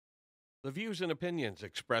The views and opinions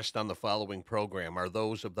expressed on the following program are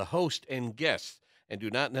those of the host and guests and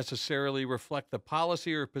do not necessarily reflect the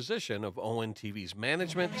policy or position of ONTV's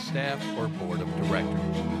management, staff, or board of directors.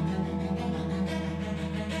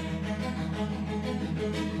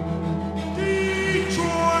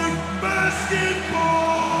 Detroit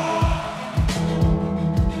basketball.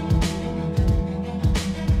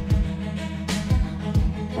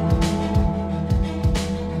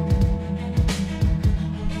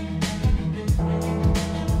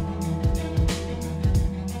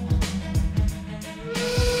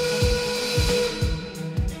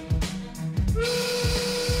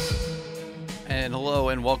 And hello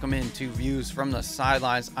and welcome into Views from the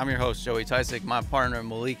Sidelines. I'm your host, Joey Tysick, my partner,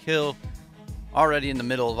 Malik Hill. Already in the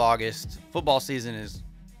middle of August. Football season is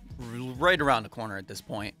right around the corner at this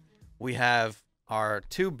point. We have our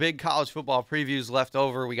two big college football previews left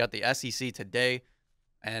over. We got the SEC today,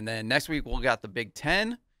 and then next week we'll got the Big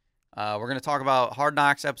Ten. We're going to talk about Hard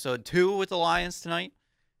Knocks Episode 2 with the Lions tonight,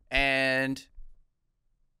 and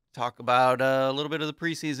talk about a little bit of the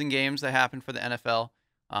preseason games that happened for the NFL.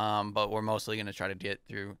 But we're mostly going to try to get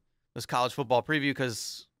through this college football preview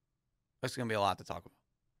because there's going to be a lot to talk about.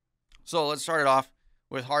 So let's start it off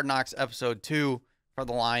with Hard Knocks Episode 2 for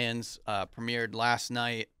the Lions. Premiered last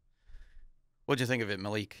night. What'd you think of it,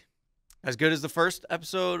 Malik? As good as the first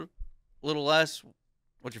episode? A little less?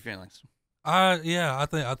 What's your feelings? I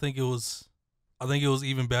think it was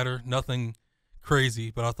even better. Nothing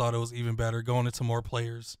crazy, but I thought it was even better going into more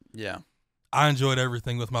players. Yeah. I enjoyed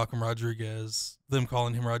everything with Malcolm Rodriguez, them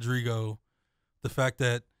calling him Rodrigo. The fact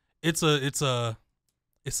that it's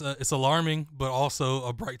alarming, but also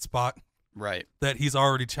a bright spot. Right. That he's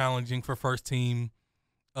already challenging for first team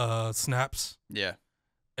snaps. Yeah.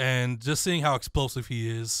 And just seeing how explosive he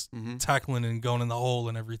is, tackling and going in the hole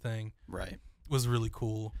and everything. Right. Was really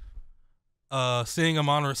cool. Seeing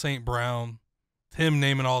Amon St. Brown, him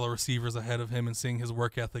naming all the receivers ahead of him and seeing his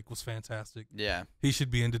work ethic was fantastic. Yeah. He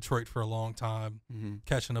should be in Detroit for a long time,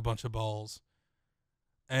 catching a bunch of balls.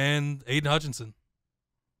 And Aiden Hutchinson,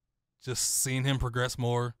 just seeing him progress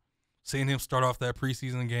more, seeing him start off that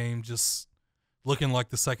preseason game, just looking like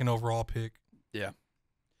the second overall pick. Yeah.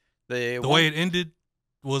 The way it ended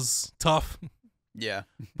was tough. Yeah.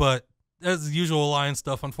 But as usual Lions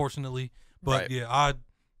stuff, unfortunately. But right. Yeah,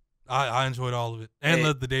 I enjoyed all of it. And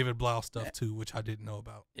the David Blau stuff, too, which I didn't know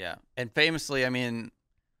about. Yeah. And famously, I mean,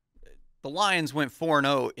 the Lions went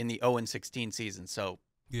 4-0 in the 0-16 season. So,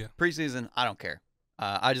 yeah, preseason, I don't care.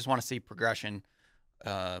 I just want to see progression.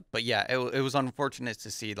 But, yeah, it was unfortunate to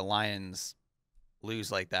see the Lions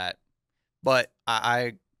lose like that. But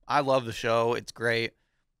I love the show. It's great.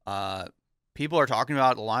 People are talking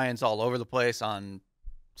about the Lions all over the place on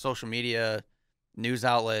social media, news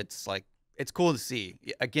outlets, like, it's cool to see.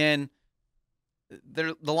 Again,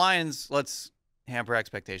 the Lions, let's hamper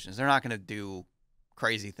expectations. They're not going to do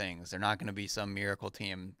crazy things. They're not going to be some miracle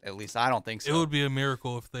team. At least I don't think so. It would be a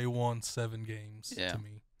miracle if they won 7 games to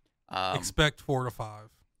me. Expect 4 to 5.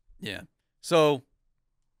 Yeah. So,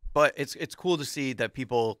 but it's cool to see that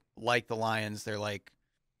people like the Lions. They're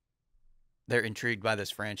intrigued by this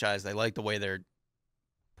franchise. They like the way they're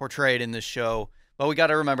portrayed in this show. But we got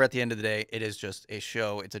to remember at the end of the day, it is just a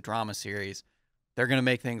show. It's a drama series. They're going to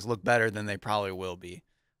make things look better than they probably will be.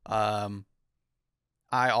 I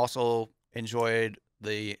also enjoyed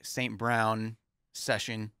the St. Brown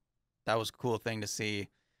session. That was a cool thing to see.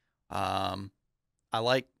 I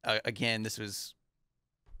like, again, this was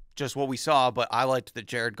just what we saw, but I liked that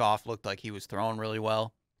Jared Goff looked like he was throwing really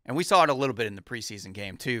well. And we saw it a little bit in the preseason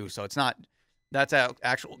game, too. So it's not, that's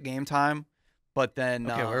actual game time. But then,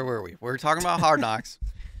 okay, where were we? We were talking about Hard Knocks.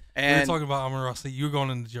 And we were talking about Amon Ross. You were going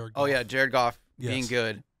into Jared Goff. Oh, yeah, Jared Goff being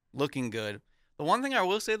good, looking good. The one thing I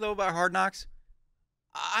will say, though, about Hard Knocks,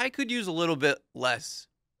 I could use a little bit less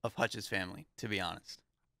of Hutch's family, to be honest.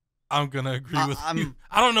 I'm going to agree with you.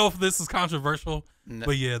 I don't know if this is controversial,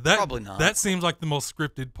 but yeah, probably not. That seems like the most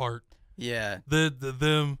scripted part. Yeah.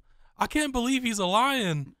 Them, I can't believe he's a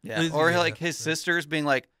Lion. Yeah, or like his sisters being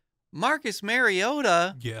like, Marcus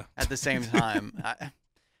Mariota at the same time.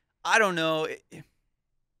 I don't know.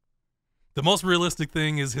 The most realistic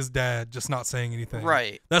thing is his dad just not saying anything.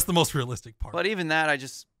 Right. That's the most realistic part. But even that, I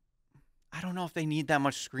don't know if they need that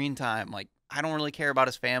much screen time. Like, I don't really care about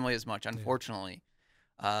his family as much, unfortunately.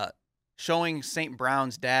 Showing St.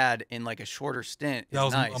 Brown's dad in like a shorter stint is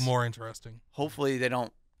nice. That was more interesting. Hopefully they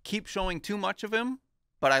don't keep showing too much of him,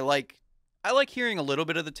 but I like hearing a little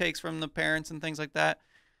bit of the takes from the parents and things like that.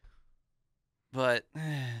 But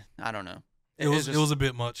I don't know. It was a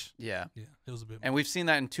bit much. Yeah. Yeah, it was a bit much. And we've seen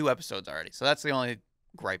that in 2 episodes already. So that's the only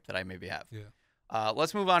gripe that I maybe have. Yeah.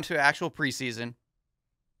 Let's move on to actual preseason.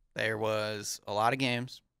 there was a lot of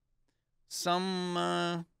games. Some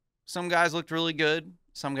guys looked really good.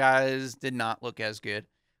 Some guys did not look as good.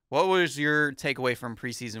 What was your takeaway from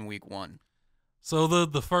preseason week 1? So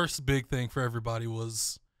the first big thing for everybody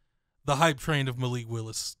was the hype train of Malik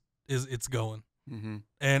Willis it's going. Mm-hmm.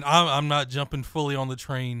 And I'm not jumping fully on the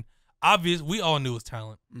train. We all knew his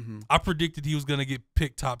talent. Mm-hmm. I predicted he was going to get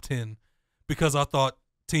picked top 10 because I thought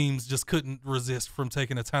teams just couldn't resist from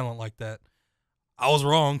taking a talent like that. I was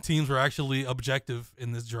wrong. Teams were actually objective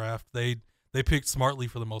in this draft. They picked smartly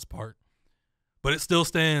for the most part. But it still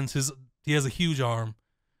stands. He has a huge arm.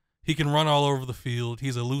 He can run all over the field.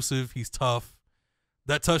 He's elusive. He's tough.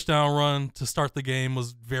 That touchdown run to start the game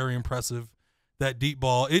was very impressive. That deep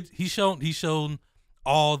ball, he's shown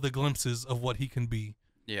all the glimpses of what he can be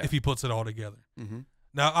if he puts it all together. Mm-hmm.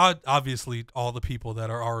 Now, obviously, all the people that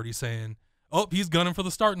are already saying, "Oh, he's gunning for the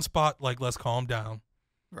starting spot," like, let's calm down.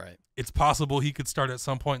 Right. It's possible he could start at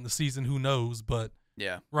some point in the season. Who knows? But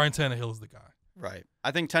yeah, Ryan Tannehill is the guy. Right. I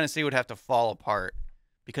think Tennessee would have to fall apart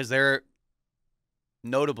because they're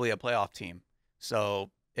notably a playoff team. So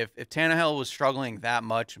if Tannehill was struggling that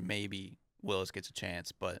much, maybe Willis gets a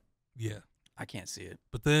chance. But yeah, I can't see it.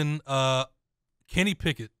 But then Kenny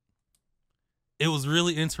Pickett. It was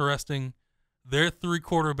really interesting. Their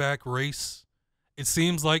 3-quarterback race, it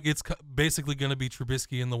seems like it's basically going to be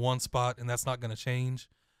Trubisky in the one spot, and that's not going to change.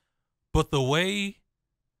 But the way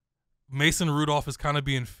Mason Rudolph is kind of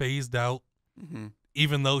being phased out,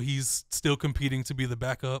 even though he's still competing to be the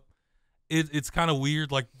backup, it's kind of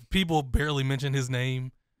weird. Like, people barely mention his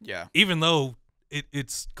name. Yeah. Even though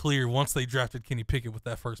it's clear once they drafted Kenny Pickett with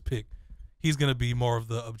that first pick, he's going to be more of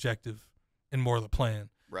the objective and more of the plan.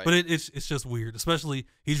 Right. But it's just weird, especially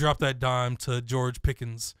he dropped that dime to George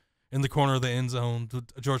Pickens in the corner of the end zone.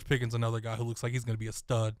 George Pickens, another guy who looks like he's going to be a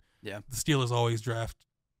stud. Yeah. The Steelers always draft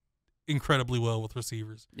incredibly well with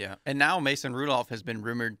receivers. Yeah. And now Mason Rudolph has been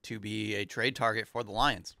rumored to be a trade target for the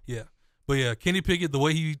Lions. Yeah. But yeah, Kenny Pickett, the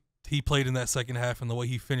way he played in that second half and the way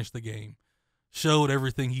he finished the game showed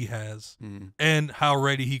everything he has and how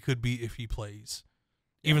ready he could be if he plays,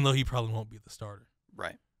 even though he probably won't be the starter.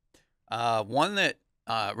 Right. One that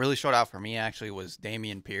really showed out for me actually was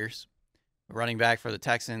Dameon Pierce, running back for the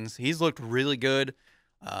Texans. He's looked really good.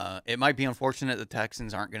 It might be unfortunate the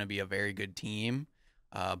Texans aren't going to be a very good team,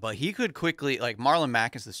 but he could quickly, like, Marlon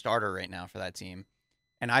Mack is the starter right now for that team,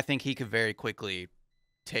 and I think he could very quickly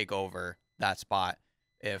take over that spot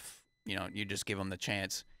if, you just give him the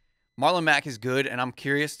chance. Marlon Mack is good, and I'm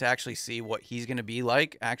curious to actually see what he's going to be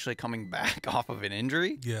like actually coming back off of an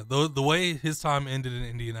injury. Yeah, the way his time ended in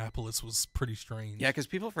Indianapolis was pretty strange. Yeah, because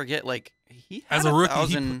people forget, like, he had as a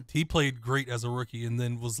rookie, he played great as a rookie and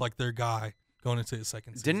then was like their guy going into his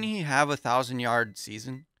second season. Didn't he have a 1,000-yard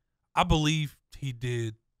season? I believe he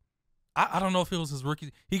did. I don't know if it was his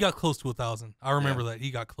rookie. He got close to 1,000. I remember that. He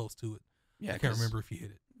got close to it. Yeah, I can't remember if he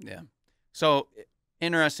hit it. Yeah. So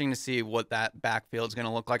interesting to see what that backfield's going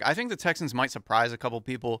to look like. I think the Texans might surprise a couple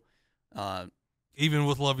people. Even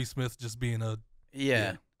with Lovie Smith just being a...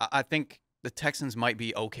 Yeah. I think the Texans might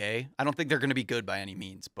be okay. I don't think they're going to be good by any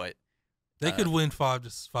means, but... They could win 5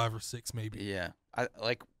 or 6 maybe. Yeah.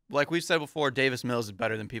 Like we've said before, Davis Mills is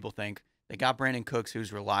better than people think. They got Brandon Cooks,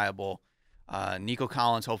 who's reliable. Nico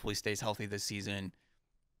Collins hopefully stays healthy this season.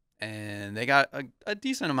 And they got a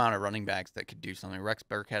decent amount of running backs that could do something. Rex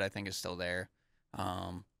Burkhead, I think, is still there.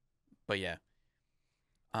 But yeah.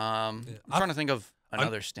 I'm trying to think of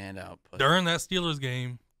another standout. But... During that Steelers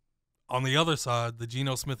game, on the other side, the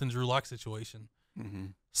Geno Smith and Drew Lock situation,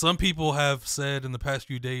 some people have said in the past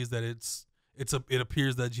few days that it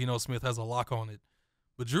appears that Geno Smith has a lock on it.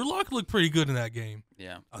 But Drew Lock looked pretty good in that game.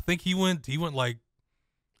 Yeah. I think he went like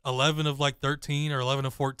 11 of like 13 or 11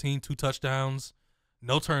 of 14, 2 touchdowns,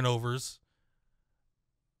 no turnovers.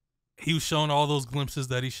 He was showing all those glimpses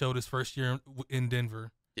that he showed his first year in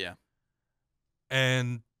Denver. Yeah.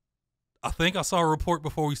 And I think I saw a report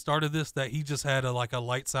before we started this that he just had a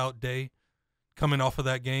lights out day coming off of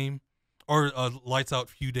that game, or a lights out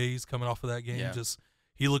few days coming off of that game. Yeah. Just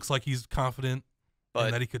he looks like he's confident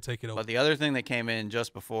and that he could take it over. But the other thing that came in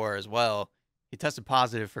just before as well, he tested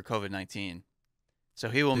positive for COVID-19. So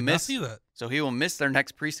he will miss. Did not see that. So he will miss their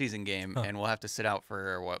next preseason game, and we'll have to sit out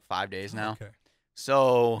for 5 days now. Okay.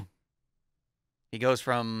 So he goes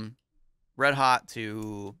from red hot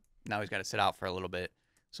to now he's got to sit out for a little bit.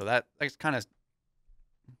 So that's kind of,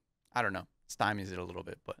 I don't know, stymies it a little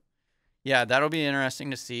bit. But, yeah, that'll be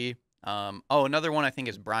interesting to see. Another one I think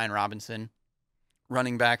is Brian Robinson,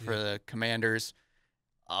 running back for the Commanders.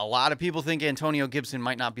 A lot of people think Antonio Gibson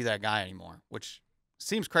might not be that guy anymore, which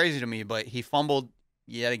seems crazy to me, but he fumbled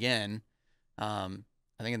yet again, I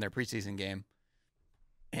think in their preseason game.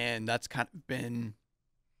 and that's kind of been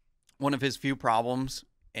one of his few problems.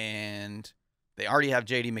 And they already have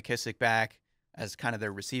J.D. McKissick back as kind of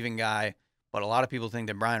their receiving guy, but a lot of people think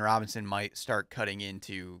that Brian Robinson might start cutting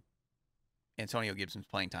into Antonio Gibson's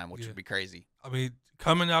playing time, which would be crazy. I mean,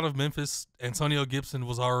 coming out of Memphis, Antonio Gibson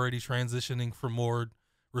was already transitioning from more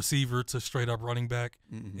receiver to straight up running back,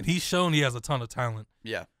 and he's shown he has a ton of talent.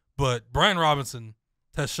 Yeah. But Brian Robinson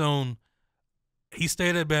has shown he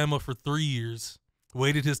stayed at Bama for 3 years,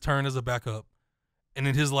 waited his turn as a backup, and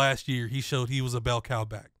in his last year, he showed he was a bell cow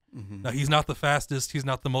back. Now, he's not the fastest, he's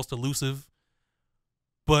not the most elusive,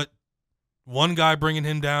 but one guy bringing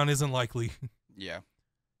him down isn't likely. Yeah.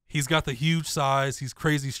 He's got the huge size, he's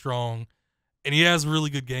crazy strong, and he has really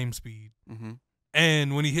good game speed.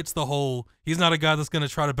 And when he hits the hole, he's not a guy that's going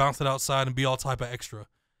to try to bounce it outside and be all type of extra.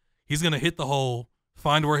 He's going to hit the hole,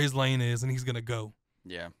 find where his lane is, and he's going to go.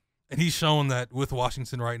 Yeah. And he's showing that with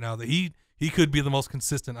Washington right now, that he could be the most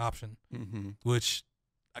consistent option, which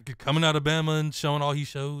coming out of Bama and showing all he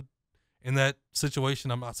showed in that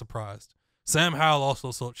situation, I'm not surprised. Sam Howell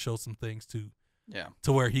also showed some things too. Yeah.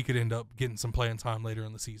 To where he could end up getting some playing time later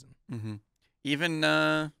in the season. Even,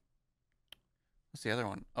 what's the other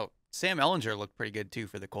one? Oh, Sam Ehlinger looked pretty good too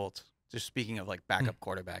for the Colts. Just speaking of like backup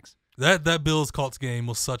quarterbacks. That Bills Colts game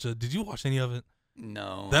was such a. Did you watch any of it?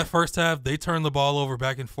 No. That first half, they turned the ball over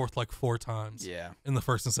back and forth like 4 times. Yeah. In the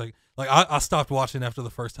first and second. Like I stopped watching after the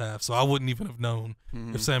first half, so I wouldn't even have known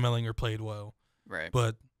if Sam Ehlinger played well. Right.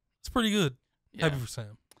 But it's pretty good. Yeah. Happy for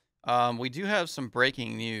Sam. We do have some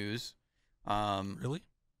breaking news. Really?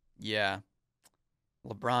 Yeah.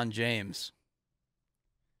 LeBron James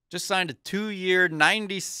just signed a 2-year,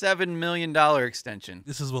 $97 million extension.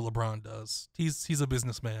 This is what LeBron does. He's a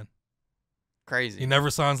businessman. Crazy. He never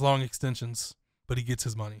signs long extensions, but he gets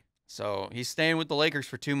his money. So he's staying with the Lakers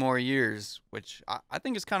for 2 more years, which I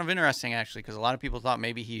think is kind of interesting, actually, because a lot of people thought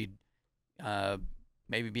maybe he'd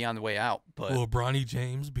maybe be on the way out. But will Bronny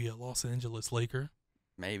James be a Los Angeles Laker?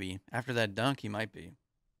 Maybe. After that dunk, he might be.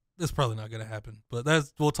 That's probably not going to happen, but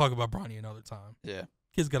we'll talk about Bronny another time. Yeah.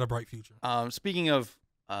 Kid's got a bright future. Speaking of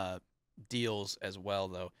deals as well,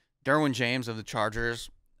 though, Derwin James of the Chargers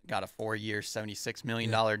got a 4-year, $76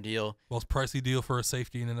 million deal. Most pricey deal for a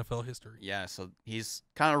safety in NFL history. Yeah, so he's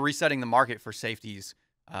kind of resetting the market for safeties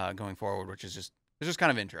going forward, which is just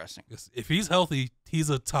kind of interesting. If he's healthy,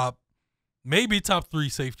 he's a maybe top 3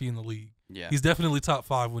 safety in the league. Yeah. He's definitely top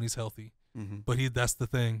 5 when he's healthy. But that's the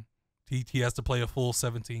thing. He has to play a full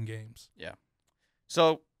 17 games. Yeah.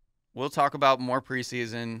 So we'll talk about more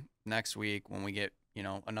preseason next week when we get,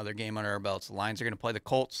 another game under our belts. The Lions are going to play the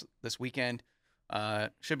Colts this weekend.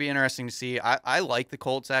 Should be interesting to see. I like the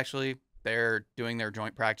Colts, actually. They're doing their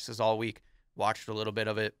joint practices all week. Watched a little bit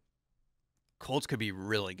of it. Colts could be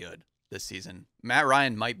really good this season. Matt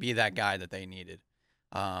Ryan might be that guy that they needed.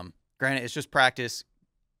 Granted, it's just practice.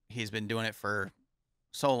 He's been doing it for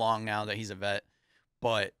so long now that he's a vet.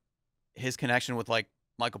 But his connection with, like,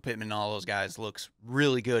 Michael Pittman and all those guys looks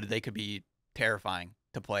really good. They could be terrifying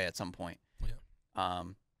to play at some point. Yeah.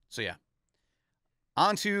 So, yeah.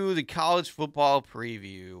 On to the college football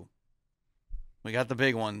preview. We got the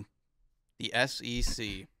big one, the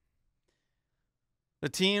SEC. The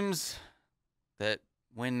teams that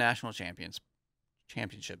win national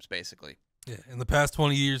championships, basically. Yeah, in the past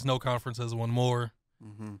 20 years, no conference has won more.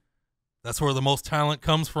 That's where the most talent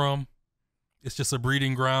comes from. It's just a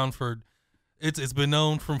breeding ground for it's been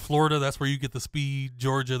known from Florida, that's where you get the speed.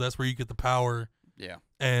 Georgia, that's where you get the power. Yeah.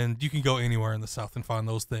 And you can go anywhere in the South and find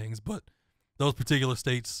those things. But those particular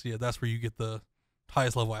states, yeah, that's where you get the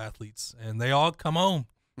highest level athletes. And they all come home.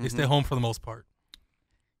 They stay home for the most part.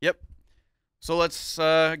 Yep. So let's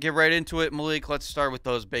get right into it, Malik. Let's start with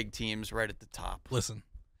those big teams right at the top. Listen,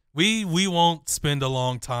 we won't spend a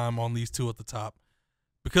long time on these two at the top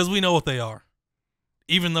because we know what they are.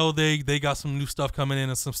 Even though they got some new stuff coming in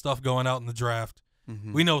and some stuff going out in the draft,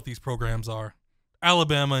 we know what these programs are.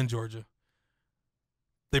 Alabama and Georgia.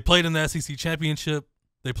 They played in the SEC championship.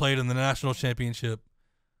 They played in the national championship.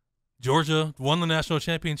 Georgia won the national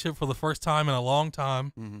championship for the first time in a long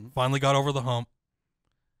time. Finally got over the hump.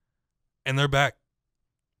 And they're back.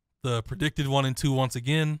 The predicted 1-2 once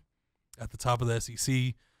again at the top of the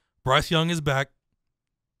SEC. Bryce Young is back.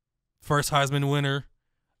 First Heisman winner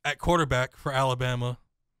at quarterback for Alabama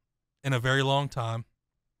in a very long time.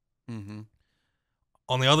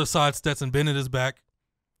 On the other side, Stetson Bennett is back.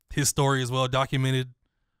 His story is well documented.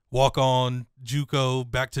 Walk on,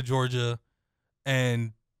 JUCO, back to Georgia,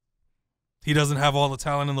 and he doesn't have all the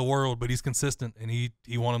talent in the world, but he's consistent, and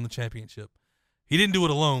he won him the championship. He didn't do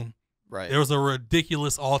it alone. Right. There was a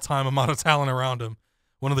ridiculous all-time amount of talent around him.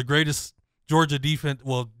 One of the greatest Georgia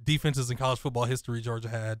defenses in college football history Georgia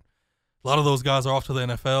had. A lot of those guys are off to the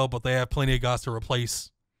NFL, but they have plenty of guys to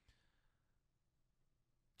replace.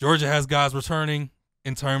 Georgia has guys returning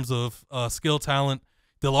in terms of skill talent.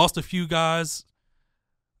 They lost a few guys.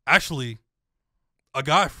 Actually, a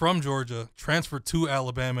guy from Georgia transferred to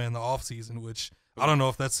Alabama in the offseason, which I don't know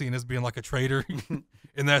if that's seen as being like a traitor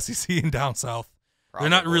in the SEC and down south. Probably.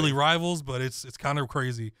 They're not really rivals, but it's kind of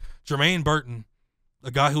crazy. Jermaine Burton, a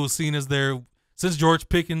guy who was seen as since George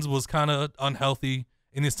Pickens was kind of unhealthy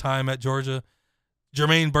in his time at Georgia,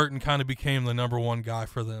 Jermaine Burton kind of became the number one guy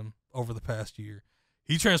for them over the past year.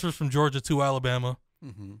 He transfers from Georgia to Alabama,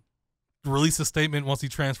 released a statement once he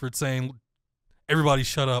transferred saying, everybody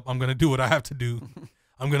shut up. I'm going to do what I have to do.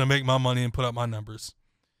 I'm going to make my money and put up my numbers.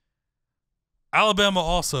 Alabama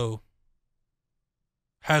also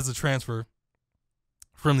has a transfer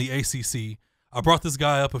from the ACC. I brought this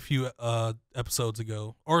guy up a few episodes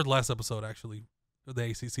ago, or last episode actually, of the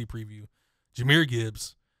ACC preview. Jahmyr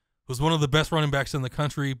Gibbs was one of the best running backs in the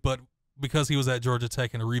country, but because he was at Georgia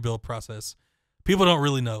Tech in a rebuild process, people don't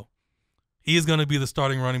really know. He is going to be the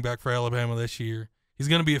starting running back for Alabama this year. He's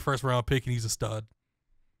going to be a first-round pick, and he's a stud.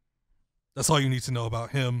 That's all you need to know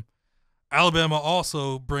about him. Alabama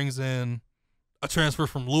also brings in a transfer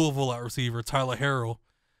from Louisville at receiver, Tyler Harrell.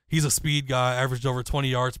 He's a speed guy, averaged over 20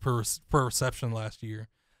 yards per reception last year.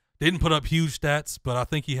 Didn't put up huge stats, but I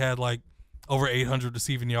think he had like over 800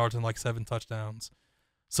 receiving yards and like 7 touchdowns.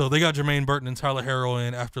 So they got Jermaine Burton and Tyler Harrell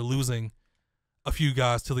in after losing a few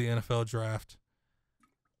guys to the NFL draft.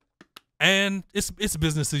 And it's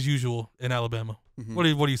business as usual in Alabama. What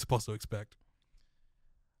are you supposed to expect?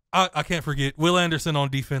 I can't forget Will Anderson on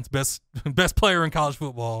defense, best player in college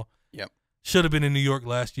football. Yep. Should have been in New York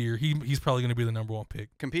last year. He's probably going to be the number one pick.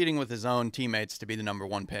 Competing with his own teammates to be the number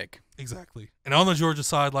one pick. Exactly. And on the Georgia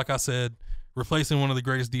side, like I said, replacing one of the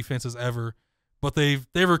greatest defenses ever, but they've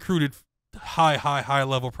recruited high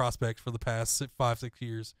level prospects for the past 5-6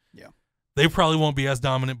 years. Yeah. They probably won't be as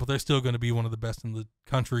dominant, but they're still going to be one of the best in the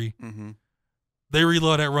country. They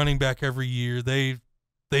reload at running back every year.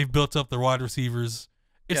 They've built up their wide receivers.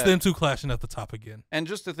 It's them two clashing at the top again. And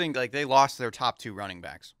just to think, like, they lost their top 2 running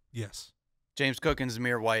backs. Yes. James Cook and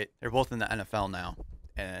Zamir White, they're both in the NFL now,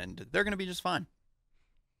 and they're going to be just fine.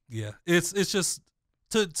 Yeah. It's just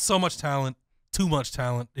so much talent, too much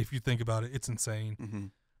talent if you think about it. It's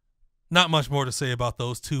insane. Not much more to say about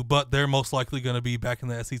those two, but they're most likely going to be back in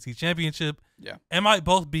the SEC championship. Yeah. And might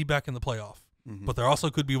both be back in the playoff. But there also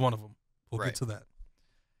could be one of them. We'll get to that.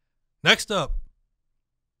 Next up,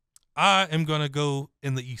 I am going to go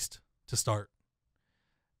in the East to start.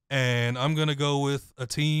 And I'm going to go with a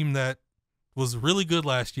team that was really good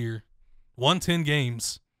last year, won 10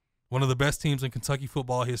 games, one of the best teams in Kentucky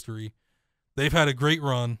football history. They've had a great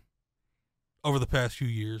run over the past few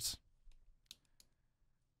years.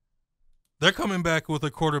 They're coming back with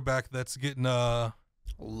a quarterback that's getting a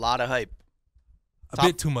lot of hype. A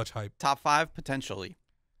bit too much hype. Top 5 potentially.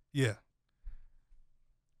 Yeah.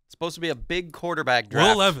 It's supposed to be a big quarterback draft.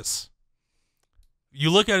 Will Levis. You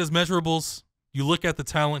look at his measurables, you look at the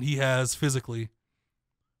talent he has physically,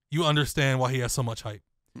 you understand why he has so much hype.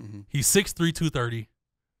 He's 6'3", 230.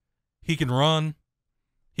 He can run.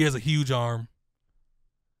 He has a huge arm.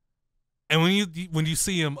 And when you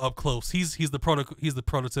see him up close, he's the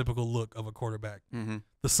prototypical look of a quarterback.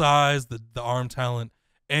 The size, the arm talent,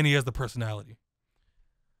 and he has the personality.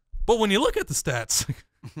 But when you look at the stats,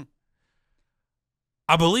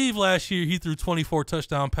 I believe last year he threw 24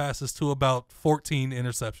 touchdown passes to about 14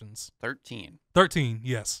 interceptions. 13,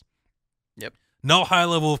 yes. Yep. No high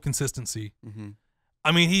level of consistency.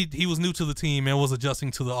 I mean, he was new to the team and was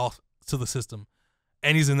adjusting to the system,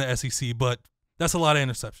 and he's in the SEC, but that's a lot of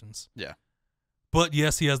interceptions. Yeah. But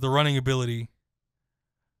yes, he has the running ability.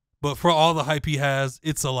 But for all the hype he has,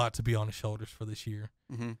 it's a lot to be on his shoulders for this year.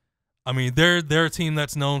 I mean, they're a team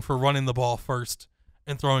that's known for running the ball first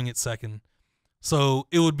and throwing it second. So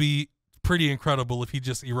it would be pretty incredible if he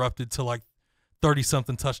just erupted to like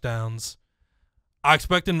 30-something touchdowns. I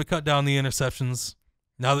expect him to cut down the interceptions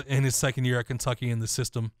now that in his second year at Kentucky in the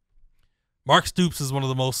system. Mark Stoops is one of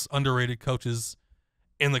the most underrated coaches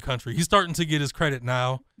in the country. He's starting to get his credit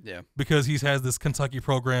now because he's had this Kentucky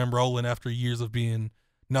program rolling after years of being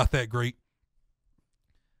not that great.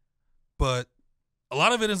 But a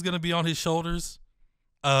lot of it is going to be on his shoulders.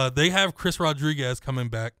 They have Chris Rodriguez coming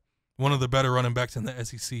back, one of the better running backs in the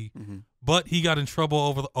SEC. But he got in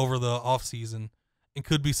trouble over the offseason and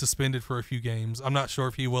could be suspended for a few games. I'm not sure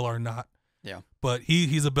if he will or not. Yeah. But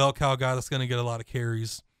he's a bell cow guy that's going to get a lot of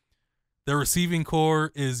carries. Their receiving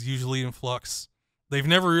core is usually in flux. They've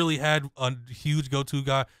never really had a huge go-to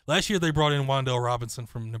guy. Last year, they brought in Wan'Dale Robinson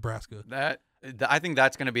from Nebraska. I think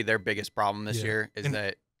that's going to be their biggest problem this year is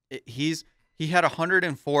that he had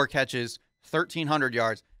 104 catches, 1,300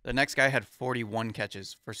 yards. The next guy had 41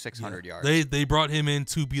 catches for 600 yards. They brought him in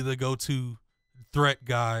to be the go-to threat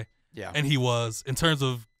guy, and he was. In terms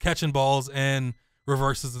of catching balls and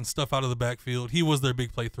reverses and stuff out of the backfield, he was their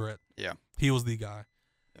big play threat. Yeah. He was the guy.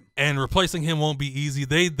 And replacing him won't be easy.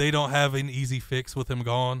 They don't have an easy fix with him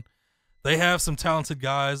gone. They have some talented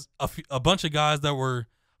guys, a bunch of guys that were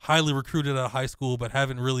highly recruited out of high school but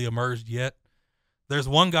haven't really emerged yet. There's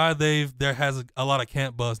one guy there has a lot of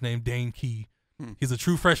camp buzz named Dane Key. He's a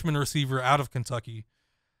true freshman receiver out of Kentucky.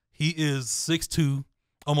 He is 6'2",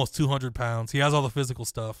 almost 200 pounds. He has all the physical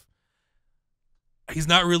stuff. He's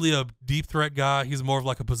not really a deep threat guy. He's more of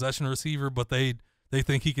like a possession receiver, but they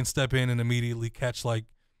think he can step in and immediately catch like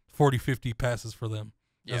 40, 50 passes for them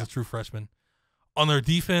as a true freshman. On their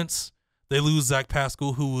defense, they lose Zach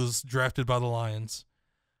Pascal, who was drafted by the Lions.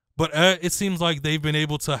 But it seems like they've been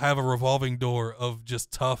able to have a revolving door of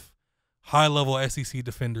just tough, high-level SEC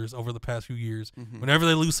defenders over the past few years. Whenever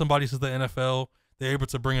they lose somebody to the NFL, they're able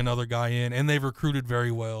to bring another guy in, and they've recruited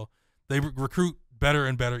very well. They recruit better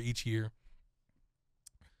and better each year.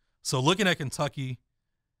 So looking at Kentucky,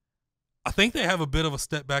 I think they have a bit of a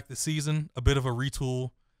step back this season, a bit of a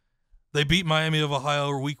retool. They beat Miami of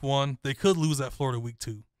Ohio week 1. They could lose at Florida week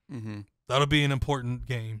 2. That'll be an important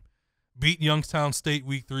game. Beat Youngstown State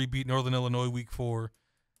week 3, beat Northern Illinois week 4.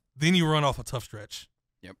 Then you run off a tough stretch.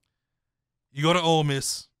 You go to Ole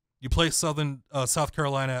Miss. You play South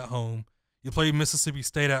Carolina at home. You play Mississippi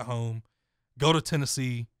State at home. Go to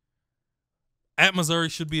Tennessee. At Missouri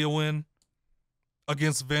should be a win.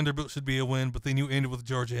 Against Vanderbilt should be a win, but then you end with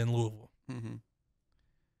Georgia and Louisville.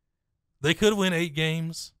 They could win 8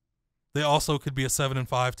 games. They also could be a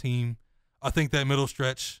 7-5 team. I think that middle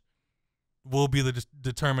stretch will be the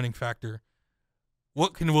determining factor.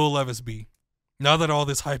 What can Will Levis be? Now that all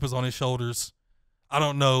this hype is on his shoulders, I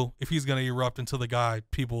don't know if he's going to erupt into the guy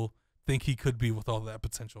people think he could be with all that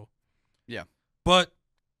potential. Yeah. But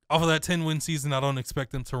off of that 10-win season, I don't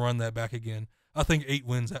expect them to run that back again. I think 8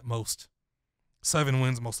 wins at most. 7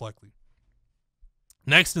 wins most likely.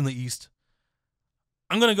 Next in the East,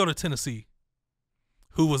 I'm going to go to Tennessee,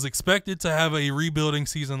 who was expected to have a rebuilding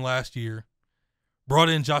season last year. Brought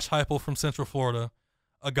in Josh Heupel from Central Florida,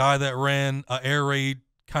 a guy that ran an air raid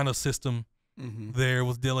kind of system there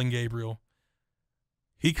with Dylan Gabriel.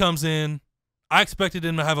 He comes in. I expected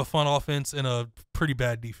him to have a fun offense and a pretty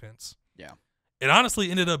bad defense. Yeah. It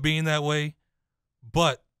honestly ended up being that way,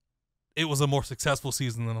 but it was a more successful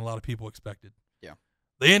season than a lot of people expected. Yeah.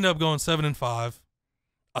 They end up going 7-5.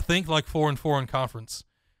 I think like 4-4 in conference.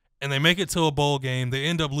 And they make it to a bowl game. They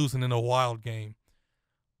end up losing in a wild game.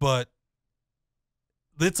 But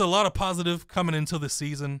it's a lot of positive coming into the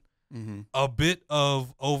season. A bit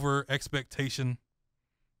of over expectation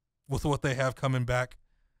with what they have coming back.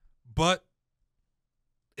 But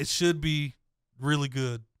it should be really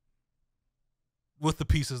good with the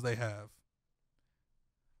pieces they have.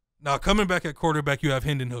 Now, coming back at quarterback, you have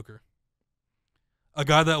Hendon Hooker, a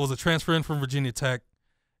guy that was a transfer in from Virginia Tech.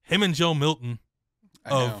 Him and Joe Milton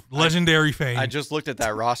of legendary fame. I just looked at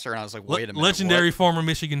that roster, and I was like, wait a minute. Legendary former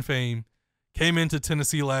Michigan fame came into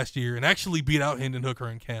Tennessee last year and actually beat out Hendon Hooker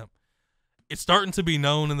in camp. It's starting to be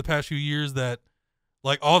known in the past few years that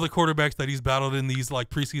like all the quarterbacks that he's battled in these like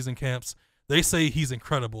preseason camps, they say he's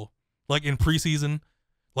incredible. Like in preseason,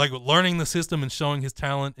 like learning the system and showing his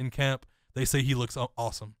talent in camp, they say he looks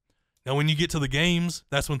awesome. Now, when you get to the games,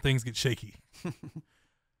 that's when things get shaky.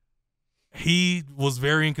 He was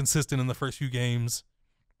very inconsistent in the first few games.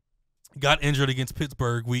 Got injured against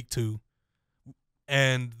Pittsburgh week 2,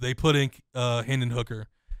 and they put in Hendon Hooker,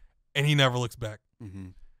 and he never looks back.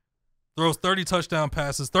 Throws 31 touchdown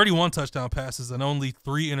passes, and only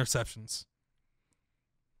 3 interceptions.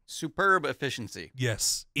 Superb efficiency.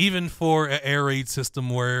 Yes. Even for an air raid system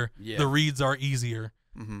where the reads are easier,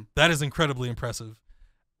 that is incredibly impressive.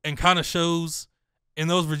 And kind of shows in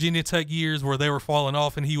those Virginia Tech years where they were falling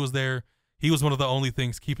off and he was there, he was one of the only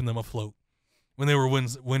things keeping them afloat when they were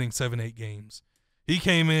winning 7-8 games. He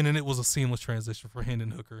came in and it was a seamless transition for Hendon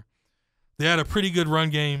Hooker. They had a pretty good run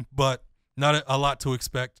game, but not a lot to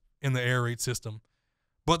expect in the air raid system.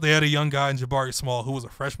 But they had a young guy in Jabari Small, who was a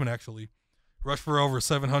freshman actually, rushed for over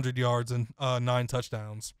 700 yards and 9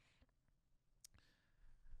 touchdowns.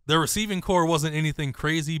 Their receiving core wasn't anything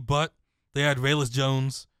crazy, but they had Velus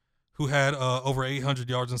Jones, who had over 800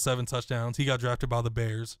 yards and 7 touchdowns. He got drafted by the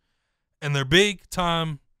Bears. And their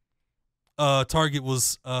big-time target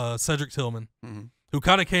was Cedric Tillman, who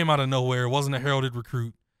kind of came out of nowhere, wasn't a heralded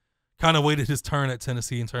recruit, kind of waited his turn at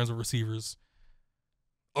Tennessee in terms of receivers.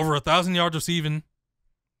 Over 1,000 yards receiving,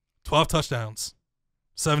 12 touchdowns,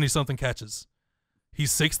 70-something catches.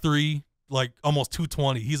 He's 6'3", like almost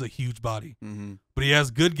 220. He's a huge body. Mm-hmm. But he has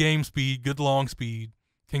good game speed, good long speed,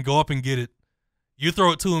 can go up and get it. You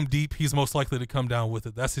throw it to him deep, he's most likely to come down with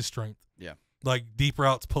it. That's his strength. Yeah. Like deep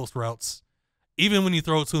routes, post routes. Even when you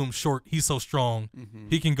throw it to him short, he's so strong,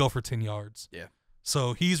 he can go for 10 yards. Yeah.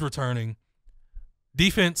 So he's returning.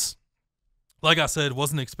 Defense, like I said,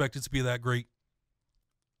 wasn't expected to be that great.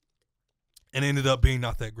 And ended up being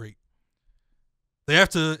not that great. They have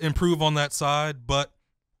to improve on that side, but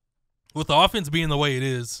with the offense being the way it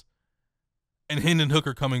is, and Hendon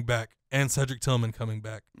Hooker coming back, and Cedric Tillman coming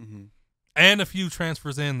back, and a few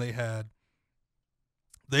transfers they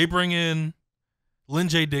bring in Lynn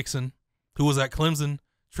J. Dixon, who was at Clemson,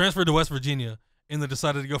 transferred to West Virginia, and then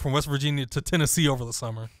decided to go from West Virginia to Tennessee over the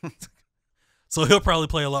summer. So he'll probably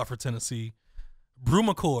play a lot for Tennessee. Brew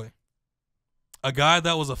McCoy, a guy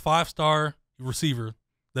that was a 5-star receiver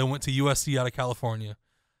that went to USC out of California,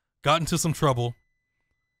 got into some trouble,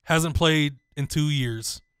 hasn't played in 2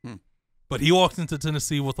 years, but he walked into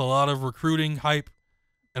Tennessee with a lot of recruiting hype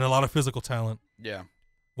and a lot of physical talent. Yeah.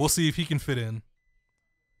 We'll see if he can fit in.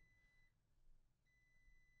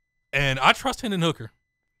 And I trust Hendon Hooker.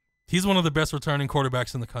 He's one of the best returning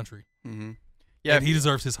quarterbacks in the country. Mm-hmm. Yeah, and he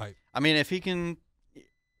deserves his hype. I mean, if he can,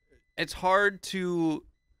 it's hard to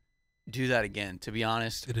do that again, to be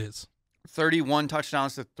honest. It is. 31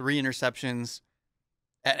 touchdowns to 3 interceptions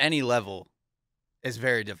at any level is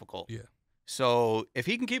very difficult. Yeah. So if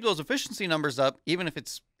he can keep those efficiency numbers up, even if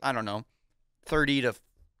it's, I don't know, 30 to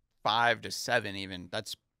 5 to 7 even,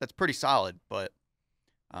 that's pretty solid. But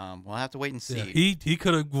we'll have to wait and see. Yeah, he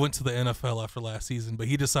could have went to the NFL after last season, but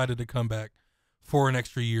he decided to come back for an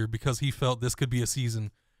extra year because he felt this could be a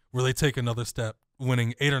season where they take another step,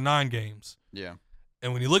 winning 8 or 9 games. Yeah.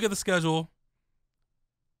 And when you look at the schedule,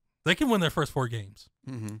 they can win their first 4 games.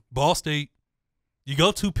 Mm-hmm. Ball State, you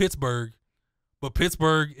go to Pittsburgh, but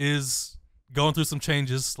Pittsburgh is going through some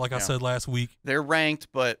changes, like I said last week. They're ranked,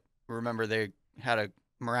 but remember they had a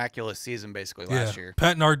miraculous season basically last year.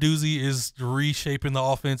 Pat Narduzzi is reshaping the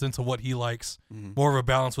offense into what he likes, more of a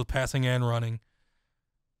balance with passing and running.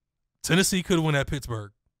 Tennessee could win at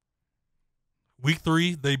Pittsburgh. Week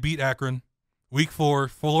 3, they beat Akron. Week 4,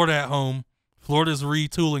 Florida at home. Florida's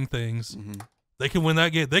retooling things. They can win that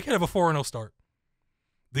game. They could have a 4-0 start.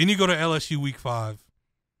 Then you go to LSU week 5.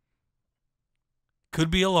 Could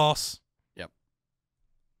be a loss. Yep.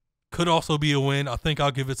 Could also be a win. I think I'll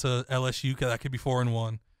give it to LSU because that could be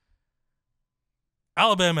 4-1.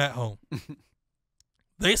 Alabama at home.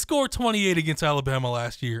 They scored 28 against Alabama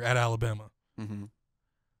last year at Alabama.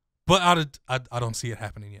 But I don't see it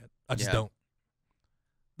happening yet. I just don't.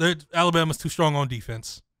 Alabama's too strong on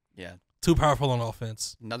defense. Yeah. Too powerful on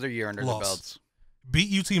offense. Another year under the belts.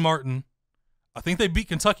 Beat UT Martin. I think they beat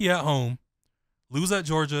Kentucky at home. Lose at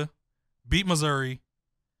Georgia. Beat Missouri.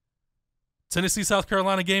 Tennessee South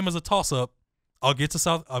Carolina game is a toss-up. I'll get to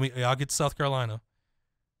South Carolina.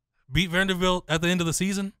 Beat Vanderbilt at the end of the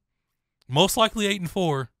season. Most likely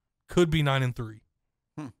 8-4. Could be 9-3.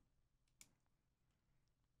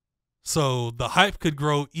 So the hype could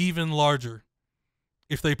grow even larger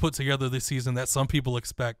if they put together this season that some people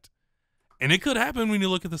expect. And it could happen when you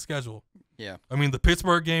look at the schedule. Yeah. I mean, the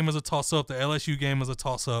Pittsburgh game is a toss-up. The LSU game is a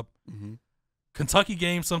toss-up. Kentucky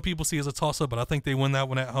game, some people see as a toss-up, but I think they win that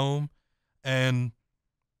one at home. And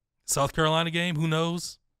South Carolina game, who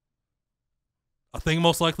knows? I think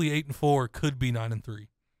most likely 8-4, could be 9-3,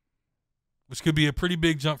 which could be a pretty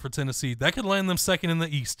big jump for Tennessee. That could land them second in the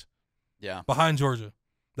East. Yeah. Behind Georgia.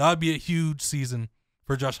 That would be a huge season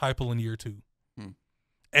for Josh Heupel in year 2.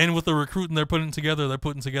 And with the recruiting they're putting together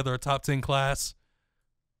a top 10 class.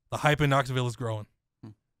 The hype in Knoxville is growing.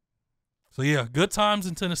 So, yeah, good times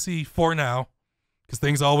in Tennessee for now because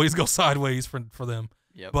things always go sideways for them.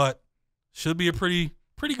 Yep. But should be a pretty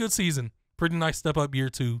good season. Pretty nice step up year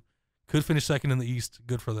 2. Could finish second in the East.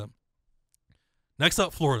 Good for them. Next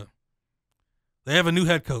up, Florida. They have a new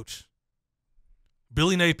head coach,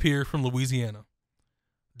 Billy Napier from Louisiana.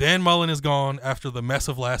 Dan Mullen is gone after the mess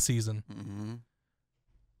of last season.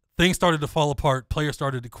 Things started to fall apart. Players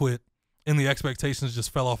started to quit. And the expectations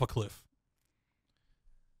just fell off a cliff.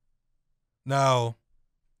 Now,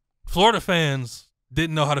 Florida fans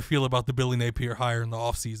didn't know how to feel about the Billy Napier hire in the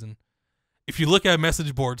offseason. If you look at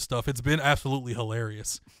message board stuff, it's been absolutely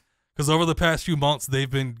hilarious. Because over the past few months, they've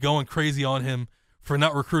been going crazy on him for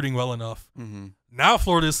not recruiting well enough. Now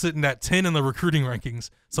Florida is sitting at 10 in the recruiting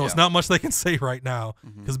rankings, so it's not much they can say right now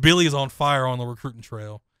because Billy is on fire on the recruiting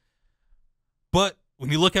trail. But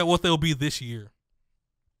when you look at what they'll be this year,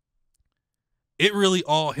 it really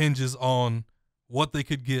all hinges on what they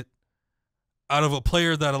could get out of a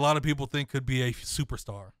player that a lot of people think could be a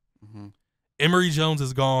superstar. Mm-hmm. Emory Jones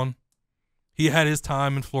is gone. He had his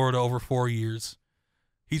time in Florida over 4 years.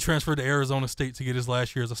 He transferred to Arizona State to get his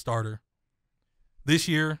last year as a starter. This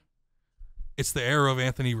year, it's the era of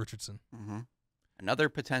Anthony Richardson. Mm-hmm. Another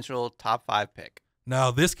potential top 5 pick. Now,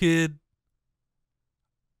 this kid,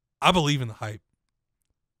 I believe in the hype.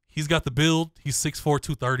 He's got the build. He's 6'4",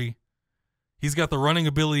 230. He's got the running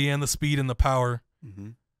ability and the speed and the power. Mm-hmm.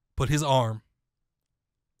 But his arm,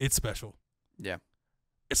 it's special. Yeah.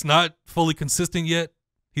 It's not fully consistent yet.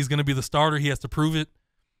 He's going to be the starter. He has to prove it.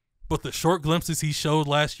 But the short glimpses he showed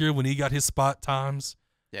last year when he got his spot times,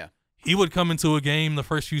 yeah, he would come into a game the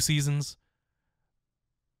first few seasons.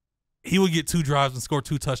 He would get 2 drives and score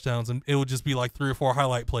 2 touchdowns, and it would just be like 3 or 4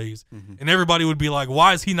 highlight plays. Mm-hmm. And everybody would be like,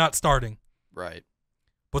 why is he not starting? Right.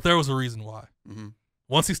 But there was a reason why. Mm-hmm.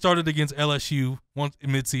 Once he started against LSU in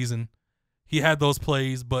midseason, he had those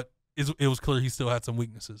plays, but it was clear he still had some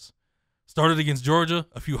weaknesses. Started against Georgia,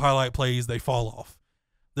 a few highlight plays, they fall off.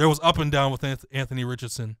 There was up and down with Anthony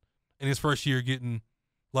Richardson in his first year getting,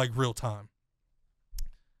 like, real time.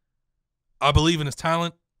 I believe in his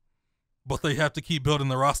talent, but they have to keep building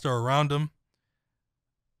the roster around him.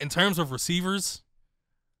 In terms of receivers,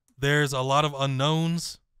 there's a lot of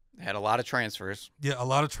unknowns. They had a lot of transfers. Yeah, a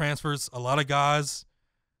lot of transfers, a lot of guys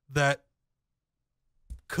that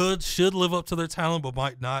should live up to their talent but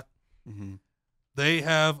might not. Mm-hmm. They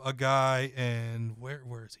have a guy, and where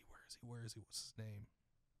is he? What's his name?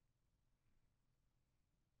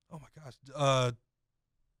 Oh my gosh,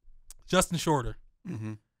 Justin Shorter.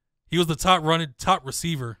 Mm-hmm. He was the top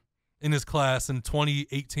receiver in his class in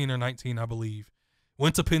 2018 or 19, I believe.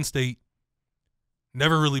 Went to Penn State,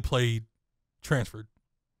 never really played, transferred.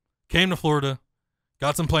 Came to Florida,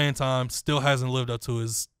 got some playing time, still hasn't lived up to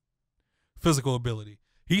his physical ability.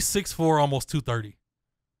 He's 6'4", almost 230.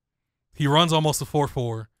 He runs almost a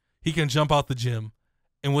 4.4. He can jump out the gym.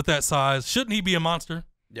 And with that size, shouldn't he be a monster?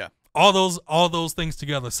 Yeah. All those things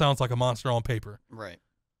together sounds like a monster on paper. Right.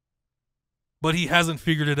 But he hasn't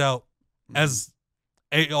figured it out as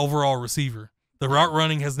an overall receiver. The route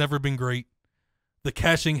running has never been great. The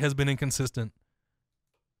catching has been inconsistent.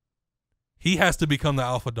 He has to become the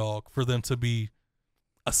alpha dog for them to be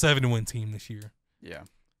a 7-win team this year. Yeah.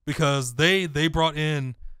 Because they brought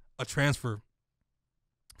in a transfer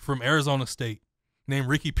from Arizona State named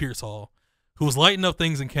Ricky Pearsall, who was lighting up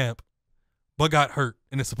things in camp, but got hurt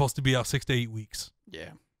and is supposed to be out 6 to 8 weeks.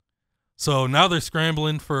 Yeah. So now they're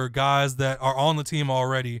scrambling for guys that are on the team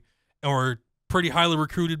already and were pretty highly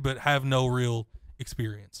recruited but have no real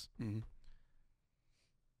experience. Mm-hmm.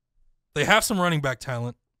 They have some running back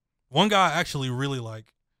talent. One guy I actually really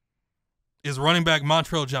like is running back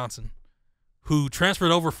Montrell Johnson, who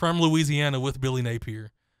transferred over from Louisiana with Billy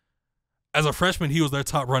Napier. As a freshman, he was their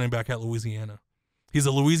top running back at Louisiana. He's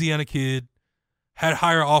a Louisiana kid, had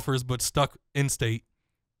higher offers but stuck in state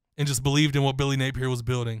and just believed in what Billy Napier was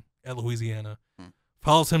building at Louisiana.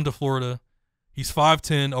 Follows him to Florida. He's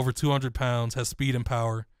 5'10", over 200 pounds, has speed and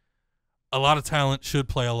power. A lot of talent, should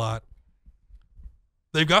play a lot.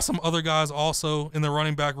 They've got some other guys also in the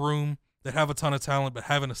running back room that have a ton of talent but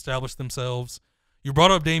haven't established themselves. You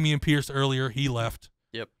brought up Dameon Pierce earlier. He left.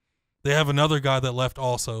 Yep. They have another guy that left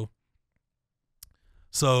also.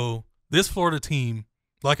 So this Florida team,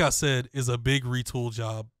 like I said, is a big retool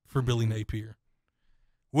job for Billy Napier.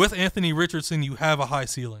 With Anthony Richardson, you have a high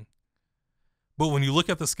ceiling. But when you look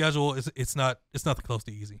at the schedule, it's not close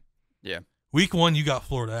to easy. Yeah. Week 1, you got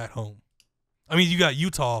Florida at home. I mean, you got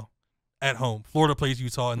Utah at home. Florida plays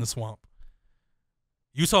Utah in the Swamp.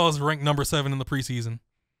 Utah is ranked number 7 in the preseason.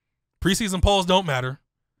 Preseason polls don't matter.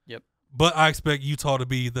 Yep. But I expect Utah to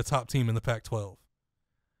be the top team in the Pac-12.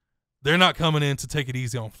 They're not coming in to take it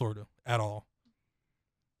easy on Florida at all.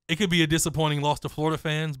 It could be a disappointing loss to Florida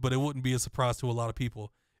fans, but it wouldn't be a surprise to a lot of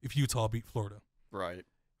people if Utah beat Florida. Right.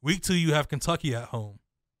 Week 2, you have Kentucky at home.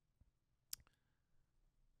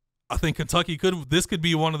 I think Kentucky could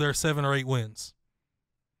be one of their 7 or 8 wins.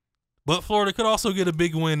 But Florida could also get a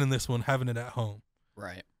big win in this one, having it at home.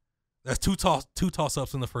 Right. That's two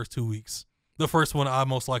toss-ups in the first 2 weeks. The first one, I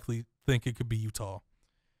most likely think it could be Utah.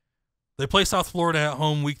 They play South Florida at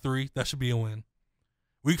home week 3. That should be a win.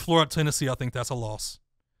 Week 4 at Tennessee, I think that's a loss.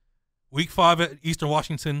 Week 5 at Eastern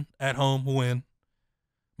Washington at home, win.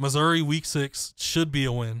 Missouri week 6 should be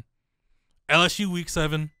a win. LSU week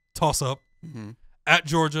 7, toss-up. Mm-hmm. At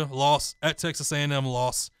Georgia, loss. At Texas A&M,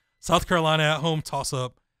 loss. South Carolina at home,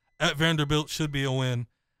 toss-up. At Vanderbilt, should be a win.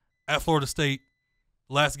 At Florida State,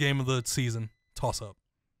 last game of the season, toss-up.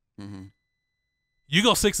 Mm-hmm. you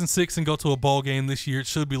go 6-6 and go to a bowl game this year, it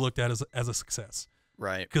should be looked at as a success.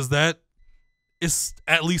 Right. Because that is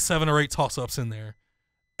at least 7 or 8 toss-ups in there.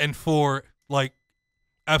 And 4, like,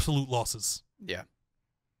 absolute losses. Yeah.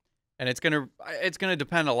 And it's gonna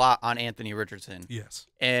depend a lot on Anthony Richardson. Yes.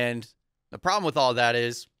 And the problem with all that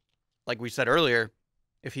is, like we said earlier,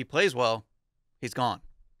 if he plays well, he's gone.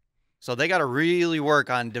 So they got to really work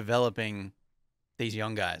on developing these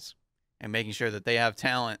young guys and making sure that they have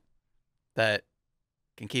talent that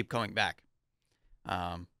can keep coming back.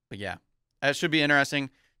 But yeah, that should be interesting.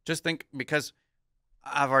 Just think, because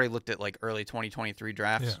I've already looked at like early 2023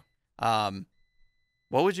 drafts. Yeah.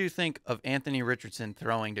 What would you think of Anthony Richardson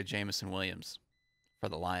throwing to Jamison Williams for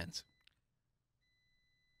the Lions?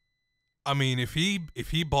 I mean, if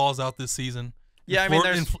he balls out this season, yeah,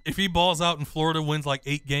 if he balls out and Florida wins like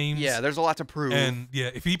 8 games, yeah, there's a lot to prove. And yeah,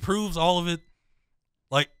 if he proves all of it,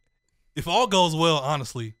 like, if all goes well,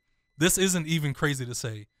 honestly, this isn't even crazy to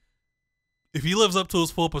say. If he lives up to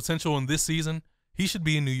his full potential in this season, he should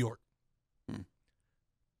be in New York.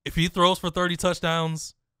 If he throws for 30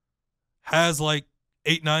 touchdowns, has like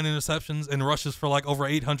 8-9 interceptions, and rushes for like over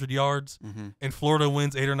 800 yards, and Florida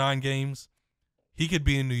wins 8 or 9 games, he could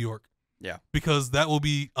be in New York. Yeah. Because that will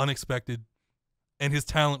be unexpected, and his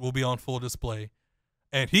talent will be on full display.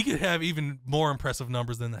 And he could have even more impressive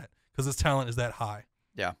numbers than that because his talent is that high.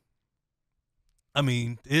 Yeah. I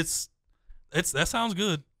mean, that sounds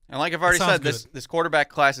good. And like I've already said, this quarterback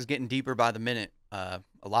class is getting deeper by the minute. A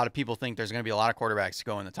lot of people think there's going to be a lot of quarterbacks to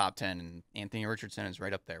go in the top 10, and Anthony Richardson is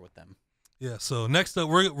right up there with them. Yeah, so next up,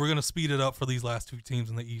 we're going to speed it up for these last 2 teams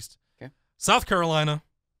in the East. Okay. South Carolina,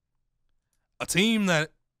 a team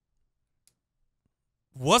that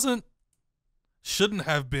shouldn't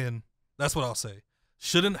have been, that's what I'll say,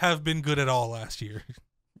 shouldn't have been good at all last year.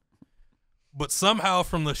 But somehow,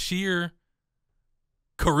 from the sheer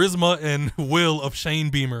charisma and will of Shane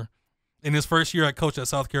Beamer in his first year at coach at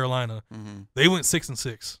South Carolina, they went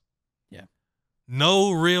 6-6. Yeah.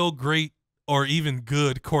 No real great or even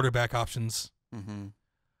good quarterback options.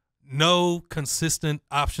 No consistent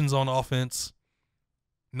options on offense.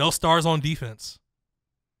 No stars on defense.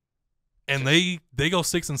 And they go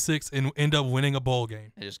 6-6 and end up winning a bowl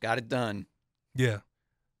game. They just got it done. Yeah.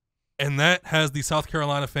 And that has the South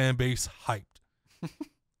Carolina fan base hyped.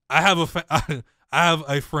 I have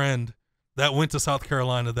a friend that went to South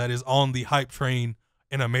Carolina that is on the hype train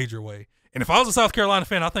in a major way. And if I was a South Carolina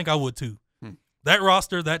fan, I think I would too. That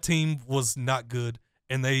roster, that team was not good,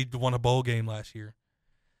 and they won a bowl game last year.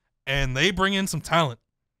 And they bring in some talent.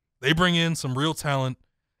 They bring in some real talent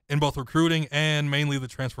in both recruiting and mainly the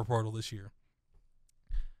transfer portal this year.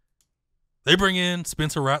 They bring in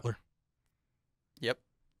Spencer Rattler. Yep.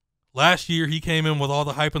 Last year, he came in with all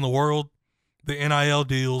the hype in the world, the NIL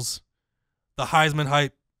deals, the Heisman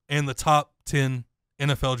hype, and the top 10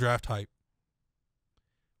 NFL draft hype.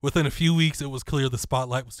 Within a few weeks, it was clear the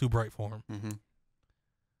spotlight was too bright for him.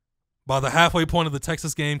 By the halfway point of the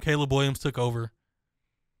Texas game, Caleb Williams took over,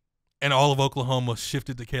 and all of Oklahoma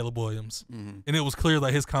shifted to Caleb Williams. And it was clear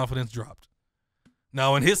that his confidence dropped.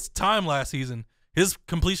 Now, in his time last season, his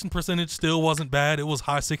completion percentage still wasn't bad. It was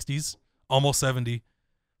high 60s, almost 70,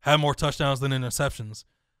 had more touchdowns than interceptions.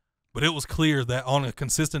 But it was clear that on a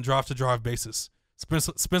consistent drive-to-drive basis,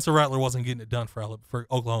 Spencer Rattler wasn't getting it done for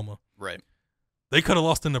Oklahoma. Right. They could have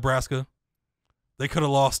lost in Nebraska. They could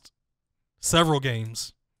have lost several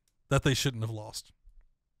games that they shouldn't have lost.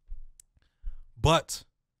 But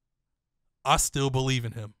I still believe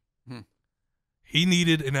in him. He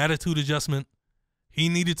needed an attitude adjustment. He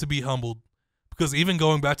needed to be humbled because even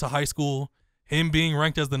going back to high school, him being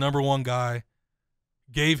ranked as the #1 guy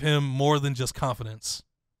gave him more than just confidence.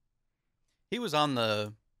 He was on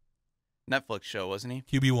the Netflix show, wasn't he?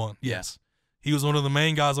 QB1, yes. He was one of the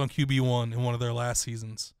main guys on QB1 in one of their last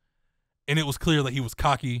seasons. And it was clear that he was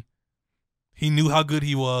cocky. He knew how good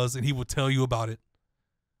he was, and he would tell you about it.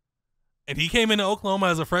 And he came into Oklahoma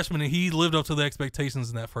as a freshman, and he lived up to the expectations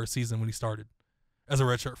in that first season when he started as a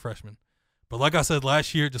redshirt freshman. But like I said,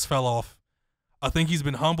 last year it just fell off. I think he's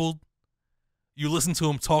been humbled. You listen to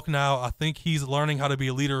him talk now, I think he's learning how to be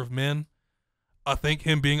a leader of men. I think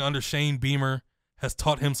him being under Shane Beamer has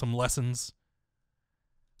taught him some lessons.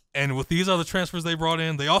 And with these other transfers they brought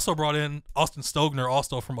in, they also brought in Austin Stogner,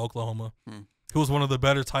 also from Oklahoma, who was one of the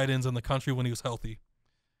better tight ends in the country when he was healthy.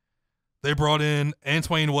 They brought in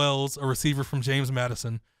Antwain Wells, a receiver from James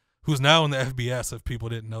Madison, who's now in the FBS, if people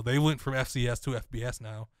didn't know. They went from FCS to FBS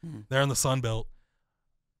now. They're in the Sun Belt.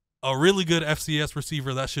 A really good FCS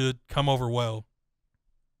receiver that should come over well.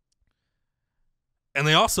 And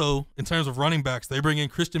they also, in terms of running backs, they bring in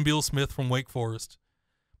Christian Beal-Smith from Wake Forest.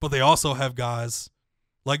 But they also have guys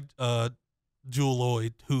like Jewel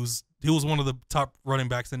Lloyd, he was one of the top running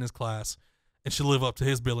backs in his class and should live up to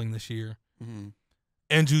his billing this year. Mm-hmm.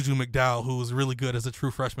 And Juju McDowell, who was really good as a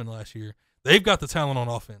true freshman last year. They've got the talent on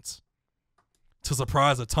offense to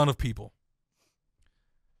surprise a ton of people.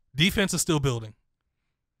 Defense is still building.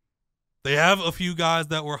 They have a few guys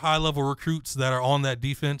that were high-level recruits that are on that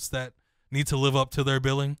defense that need to live up to their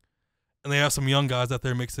billing. And they have some young guys that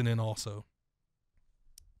they're mixing in also.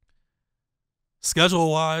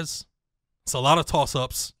 Schedule-wise, it's a lot of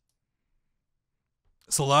toss-ups.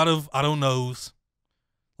 It's a lot of I don't knows.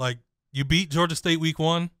 Like, you beat Georgia State week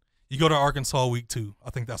 1, you go to Arkansas week 2. I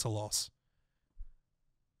think that's a loss.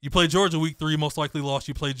 You play Georgia week 3, most likely loss.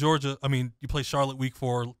 You play Charlotte week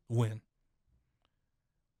 4, win.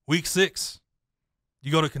 Week 6,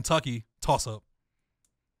 you go to Kentucky, toss-up.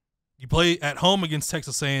 You play at home against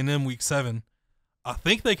Texas A&M week 7. I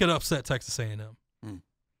think they could upset Texas A&M.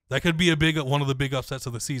 That could be one of the big upsets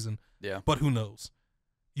of the season. Yeah. But who knows?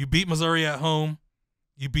 You beat Missouri at home.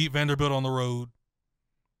 You beat Vanderbilt on the road.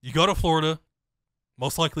 You go to Florida.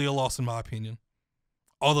 Most likely a loss in my opinion.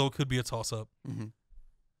 Although it could be a toss-up. Mm-hmm.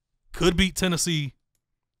 Could beat Tennessee.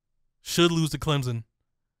 Should lose to Clemson.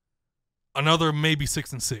 Another maybe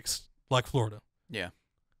 6-6, like Florida. Yeah.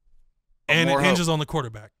 And it hinges on the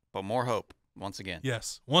quarterback. But more hope, once again.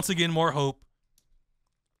 Yes. Once again, more hope.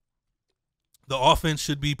 The offense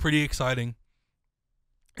should be pretty exciting.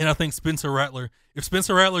 And I think Spencer Rattler, if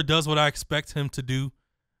Spencer Rattler does what I expect him to do,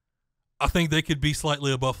 I think they could be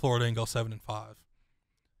slightly above Florida and go 7-5.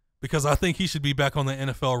 Because I think he should be back on the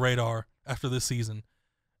NFL radar after this season.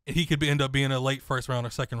 And he could end up being a late first round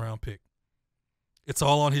or second round pick. It's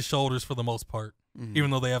all on his shoulders for the most part,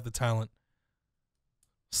 even though they have the talent.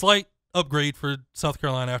 Slight upgrade for South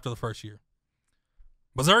Carolina after the first year.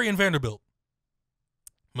 Missouri and Vanderbilt.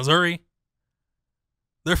 Missouri,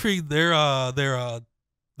 they're in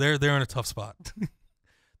a tough spot.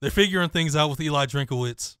 They're figuring things out with Eli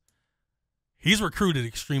Drinkowitz. He's recruited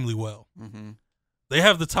extremely well. Mm-hmm. They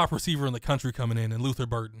have the top receiver in the country coming in Luther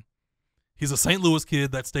Burden. He's a St. Louis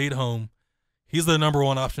kid that stayed home. He's their number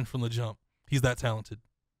one option from the jump. He's that talented.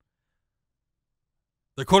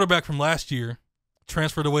 Their quarterback from last year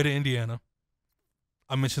transferred away to Indiana.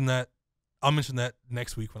 I'll mention that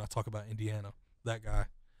next week when I talk about Indiana, that guy.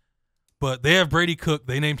 But they have Brady Cook.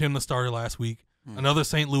 They named him the starter last week. Another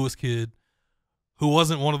St. Louis kid who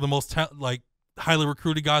wasn't one of the most highly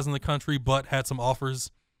recruited guys in the country, but had some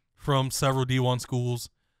offers from several D1 schools.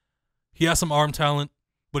 He has some arm talent,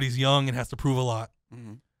 but he's young and has to prove a lot.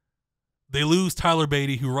 Mm-hmm. They lose Tyler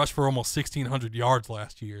Beatty, who rushed for almost 1,600 yards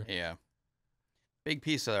last year. Yeah. Big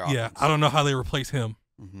piece of their offense. Yeah, I don't know how they replace him.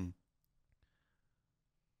 Mm-hmm.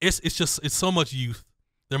 It's so much youth.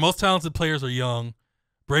 Their most talented players are young.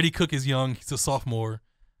 Brady Cook is young. He's a sophomore.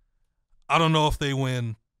 I don't know if they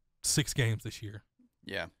win 6 games this year.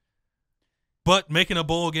 Yeah. But making a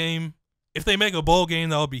bowl game, if they make a bowl game,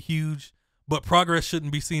 that would be huge. But progress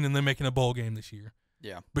shouldn't be seen in them making a bowl game this year.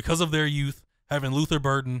 Yeah. Because of their youth, having Luther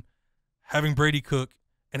Burden, having Brady Cook,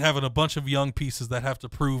 and having a bunch of young pieces that have to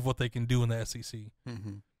prove what they can do in the SEC.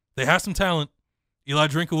 Mm-hmm. They have some talent. Eli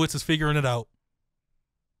Drinkowitz is figuring it out.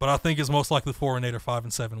 But I think it's most likely 4-8 or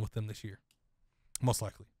 5-7 with them this year. Most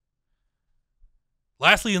likely.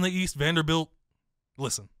 Lastly, in the East, Vanderbilt,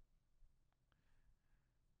 listen.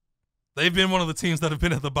 They've been one of the teams that have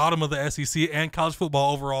been at the bottom of the SEC and college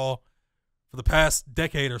football overall for the past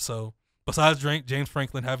decade or so, besides James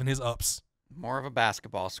Franklin having his ups. More of a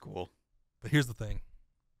basketball school. But here's the thing.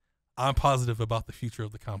 I'm positive about the future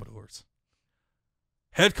of the Commodores.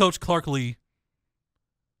 Head coach Clark Lee,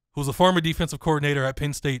 who was a former defensive coordinator at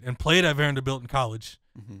Penn State and played at Vanderbilt in college,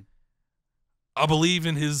 I believe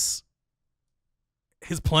in his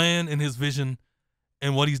plan and his vision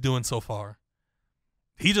and what he's doing so far.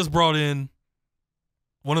 He just brought in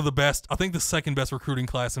one of the best, I think the second best recruiting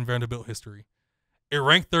class in Vanderbilt history. It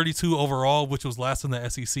ranked 32 overall, which was last in the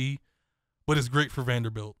SEC, but it's great for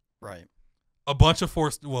Vanderbilt. Right. A bunch of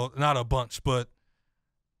not a bunch, but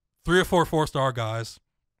 3 or 4 4-star guys,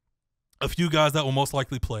 a few guys that will most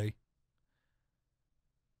likely play.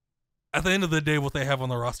 At the end of the day, what they have on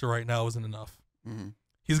the roster right now isn't enough. Mm-hmm.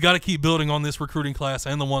 He's got to keep building on this recruiting class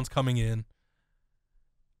and the ones coming in.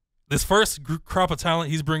 This first crop of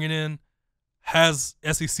talent he's bringing in has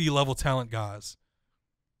SEC-level talent guys.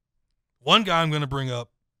 One guy I'm going to bring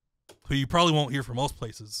up, who you probably won't hear from most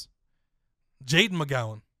places, Jaden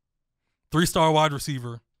McGowan, 3-star wide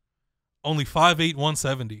receiver, only 5'8",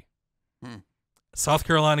 170. South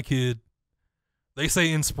Carolina kid. They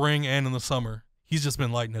say in spring and in the summer, he's just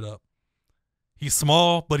been lighting it up. He's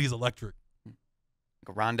small, but he's electric.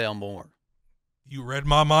 Like Rondale Moore. You read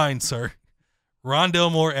my mind, sir.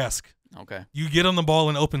 Rondale Moore-esque. Okay. You get him the ball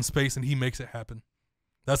in open space, and he makes it happen.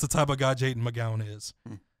 That's the type of guy Jaden McGowan is.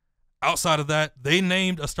 Outside of that, they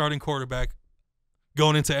named a starting quarterback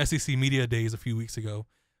going into SEC Media Days a few weeks ago.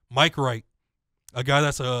 Mike Wright, a guy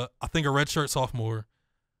that's I think a redshirt sophomore.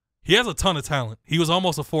 He has a ton of talent. He was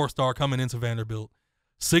almost a 4-star coming into Vanderbilt.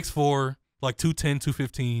 6'4", like 210,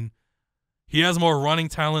 215. He has more running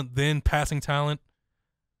talent than passing talent.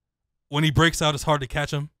 When he breaks out, it's hard to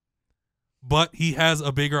catch him. But he has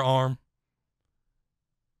a bigger arm.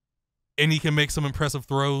 And he can make some impressive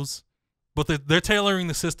throws. But they're tailoring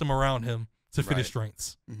the system around him to fit his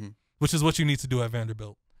strengths, which is what you need to do at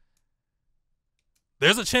Vanderbilt.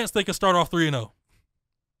 There's a chance they could start off 3-0.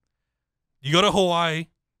 You go to Hawaii,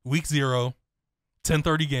 week 0,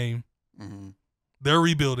 10:30 game. They're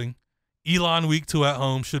rebuilding. Elon week 2 at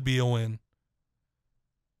home should be a win.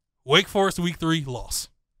 Wake Forest week 3, loss.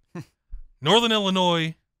 Northern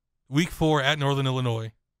Illinois week 4 at Northern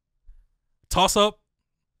Illinois. Toss up.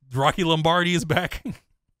 Rocky Lombardi is back.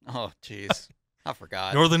 Oh, jeez. I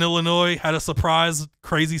forgot. Northern Illinois had a surprise,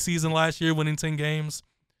 crazy season last year, winning 10 games.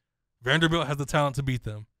 Vanderbilt has the talent to beat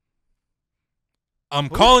them. I'm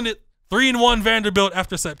calling it 3-1 Vanderbilt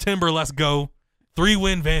after September. Let's go.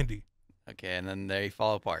 3-win Vandy. Okay, and then they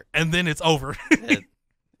fall apart. And then it's over. It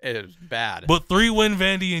is bad. But 3-win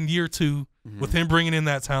Vandy in year 2 with him bringing in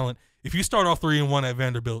that talent. If you start off 3-1 at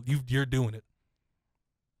Vanderbilt, you're doing it.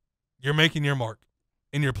 You're making your mark,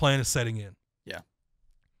 and your plan is setting in. Yeah.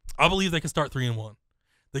 I believe they can start 3-1.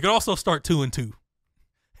 They could also start 2-2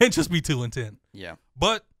 and just be 2-10. Yeah.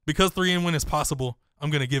 But because 3-1 is possible, I'm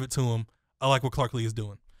going to give it to him. I like what Clark Lee is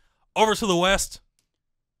doing. Over to the West.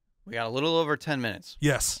 We got a little over 10 minutes.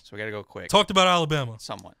 Yes. So we got to go quick. Talked about Alabama.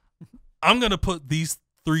 Somewhat. I'm going to put these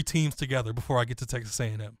 3 teams together before I get to Texas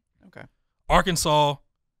A&M. Okay. Arkansas,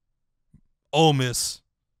 Ole Miss,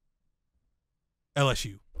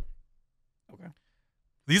 LSU. Okay.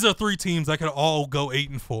 These are 3 teams that could all go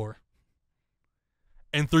 8-4.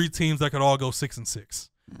 And 3 teams that could all go 6-6.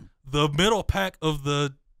 The middle pack of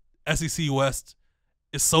the SEC West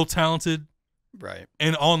is so talented, right,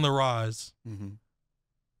 and on the rise,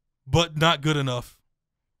 but not good enough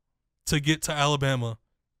to get to Alabama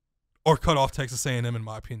or cut off Texas A&M, in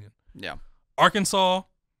my opinion. Yeah. Arkansas,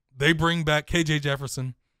 they bring back KJ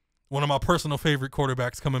Jefferson, one of my personal favorite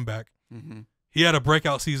quarterbacks coming back. He had a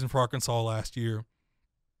breakout season for Arkansas last year.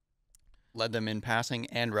 Led them in passing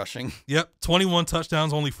and rushing. Yep, 21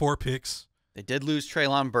 touchdowns, only 4 picks. They did lose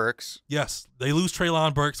Treylon Burks. Yes, they lose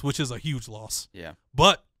Treylon Burks, which is a huge loss. Yeah.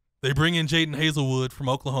 But they bring in Jaden Hazelwood from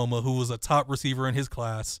Oklahoma, who was a top receiver in his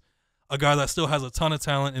class, a guy that still has a ton of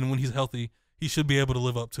talent, and when he's healthy, he should be able to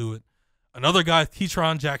live up to it. Another guy,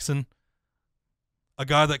 Ketron Jackson, a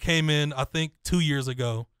guy that came in, I think, 2 years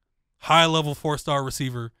ago, high-level 4-star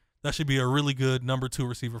receiver. That should be a really good number 2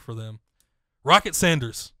 receiver for them. Rocket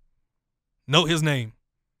Sanders, note his name.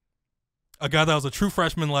 A guy that was a true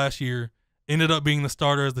freshman last year, ended up being the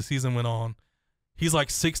starter as the season went on. He's like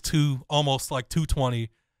 6'2", almost like 220.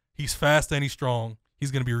 He's fast and he's strong.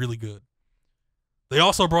 He's going to be really good. They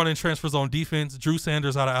also brought in transfers on defense. Drew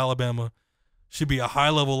Sanders out of Alabama should be a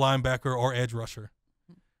high-level linebacker or edge rusher.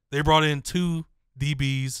 They brought in 2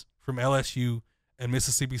 DBs from LSU and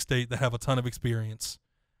Mississippi State that have a ton of experience.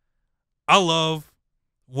 I love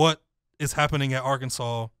what is happening at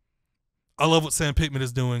Arkansas. I love what Sam Pittman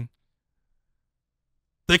is doing.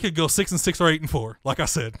 They could go 6-6 or 8-4, like I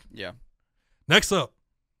said. Yeah. Next up,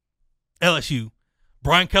 LSU.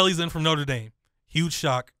 Brian Kelly's in from Notre Dame. Huge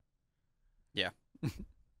shock. Yeah.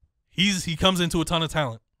 He comes into a ton of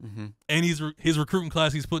talent. And his recruiting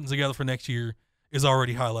class he's putting together for next year is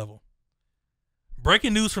already high level.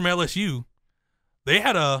 Breaking news from LSU. They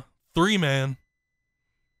had a 3-man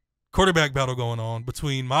quarterback battle going on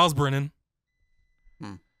between Miles Brennan,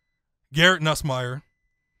 Garrett Nussmeier,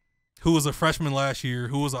 who was a freshman last year,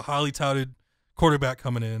 who was a highly touted quarterback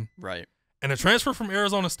coming in. Right. And a transfer from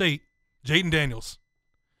Arizona State, Jaden Daniels.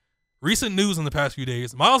 Recent news in the past few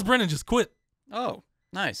days, Miles Brennan just quit. Oh,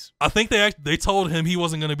 nice. I think they told him he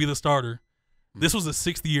wasn't going to be the starter. This was his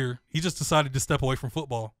 6th year. He just decided to step away from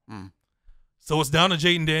football. So it's down to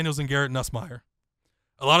Jaden Daniels and Garrett Nussmeier.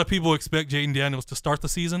 A lot of people expect Jaden Daniels to start the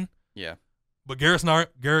season. Yeah. But Garrett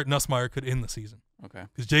Nussmeier could end the season. Okay.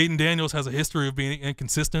 Because Jaden Daniels has a history of being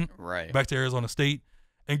inconsistent. Right. Back to Arizona State.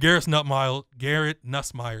 And Garrett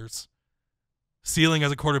Nussmeier's ceiling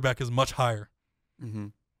as a quarterback is much higher.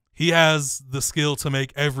 He has the skill to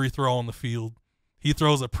make every throw on the field. He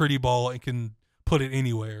throws a pretty ball and can put it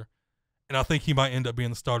anywhere. And I think he might end up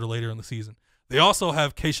being the starter later in the season. They also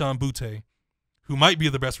have Keyshawn Butte, who might be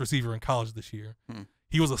the best receiver in college this year.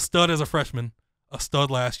 He was a stud as a freshman, a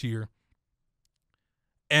stud last year.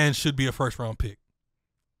 and should be a first-round pick.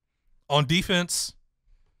 On defense,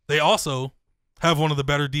 they also have one of the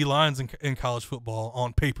better D-lines in college football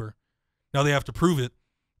on paper. Now they have to prove it,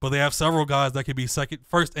 but they have several guys that could be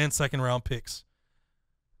first and second-round picks.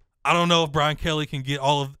 I don't know if Brian Kelly can get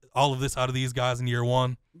all of this out of these guys in year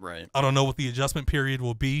one. Right. I don't know what the adjustment period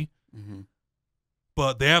will be,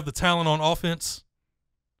 but they have the talent on offense.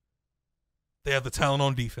 They have the talent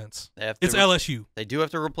on defense. It's LSU. They do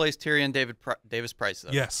have to replace Tyrion Davis Price,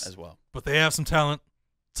 though, yes, as well. But they have some talent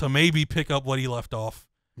to maybe pick up what he left off.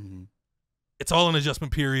 It's all an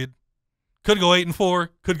adjustment period. Could go 8-4,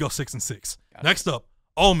 could go 6-6. Gotcha. Next up,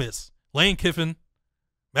 Ole Miss. Lane Kiffin.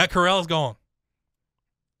 Matt Corral is gone.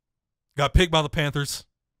 Got picked by the Panthers.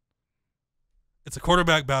 It's a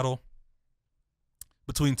quarterback battle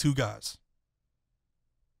between two guys.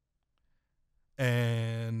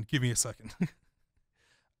 And give me a second.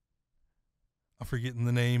 I'm forgetting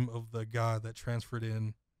the name of the guy that transferred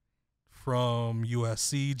in from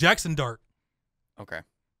USC. Jackson Dart. Okay.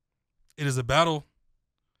 It is a battle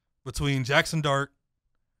between Jackson Dart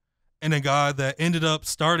and a guy that ended up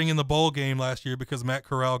starting in the bowl game last year because Matt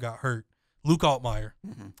Corral got hurt. Luke Altmaier,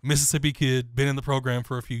 Mississippi kid, been in the program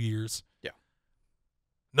for a few years. Yeah.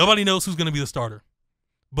 Nobody knows who's going to be the starter,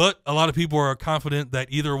 but a lot of people are confident that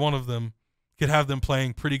either one of them could have them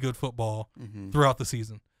playing pretty good football throughout the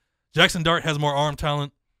season. Jackson Dart has more arm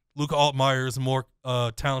talent. Luke Altmaier is more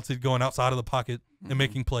talented going outside of the pocket and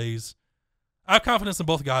making plays. I have confidence in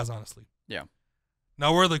both guys, honestly. Yeah.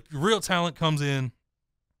 Now, where the real talent comes in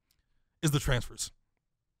is the transfers.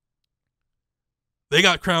 They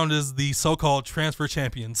got crowned as the so-called transfer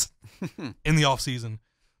champions in the offseason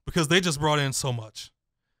because they just brought in so much.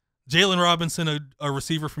 Jalen Robinson, a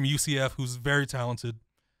receiver from UCF who's very talented.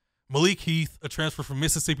 Malik Heath, a transfer from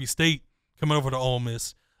Mississippi State, coming over to Ole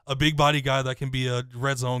Miss. A big body guy that can be a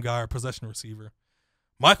red zone guy or possession receiver.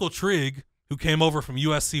 Michael Trigg, who came over from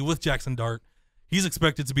USC with Jackson Dart, he's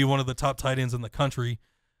expected to be one of the top tight ends in the country.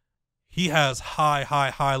 He has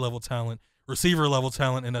high level talent, receiver level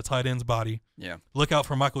talent in a tight end's body. Yeah. Look out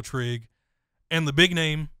for Michael Trigg. And the big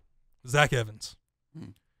name, Zach Evans,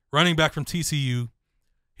 running back from TCU.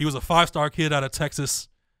 He was a 5-star kid out of Texas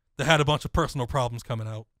that had a bunch of personal problems coming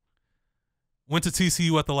out. Went to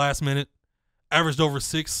TCU at the last minute, averaged over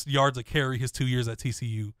 6 yards a carry his 2 years at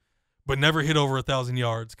TCU, but never hit over 1,000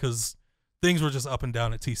 yards because things were just up and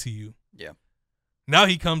down at TCU. Yeah. Now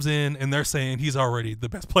he comes in, and they're saying he's already the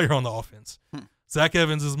best player on the offense. Zach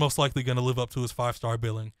Evans is most likely going to live up to his 5-star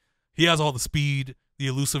billing. He has all the speed, the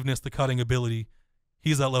elusiveness, the cutting ability.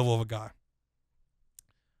 He's that level of a guy.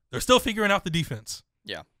 They're still figuring out the defense.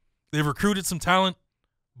 Yeah. They've recruited some talent,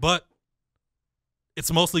 but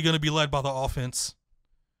it's mostly going to be led by the offense.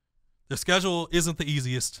 Their schedule isn't the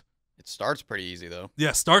easiest. It starts pretty easy, though.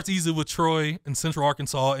 Yeah, starts easy with Troy and Central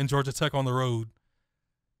Arkansas and Georgia Tech on the road.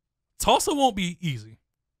 Tulsa won't be easy.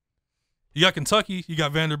 You got Kentucky, you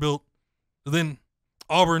got Vanderbilt, then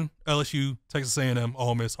Auburn, LSU, Texas A&M,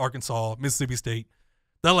 Ole Miss, Arkansas, Mississippi State.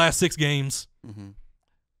 That last 6 games,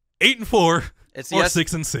 8-4 or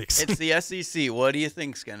 6-6. It's the SEC. What do you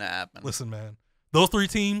think's gonna happen? Listen, man, those 3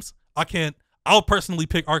 teams, I'll personally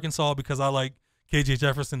pick Arkansas because I like KJ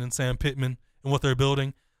Jefferson and Sam Pittman and what they're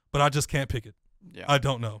building, but I just can't pick it. Yeah. I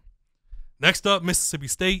don't know. Next up, Mississippi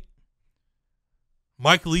State.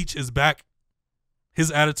 Mike Leach is back. His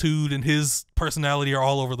attitude and his personality are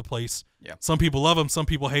all over the place. Yeah. Some people love him. Some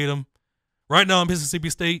people hate him. Right now in Mississippi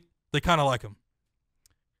State, they kind of like him.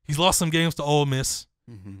 He's lost some games to Ole Miss.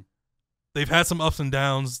 They've had some ups and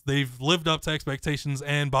downs. They've lived up to expectations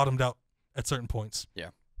and bottomed out at certain points. Yeah.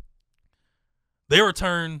 They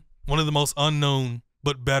return one of the most unknown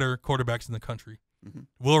but better quarterbacks in the country,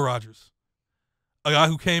 Will Rogers, a guy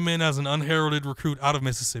who came in as an unheralded recruit out of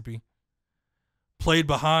Mississippi, played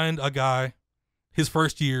behind a guy his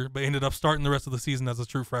first year, but ended up starting the rest of the season as a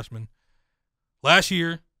true freshman. Last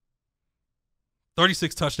year,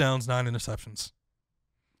 36 touchdowns, 9 interceptions,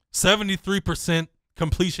 73%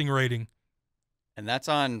 completion rating. And that's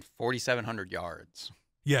on 4,700 yards.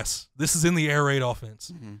 Yes, this is in the air raid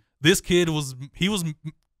offense. This kid was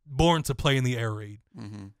born to play in the air raid.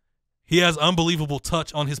 He has unbelievable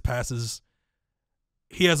touch on his passes.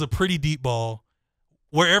 He has a pretty deep ball.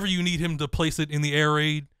 Wherever you need him to place it in the air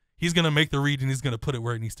raid, he's going to make the read and he's going to put it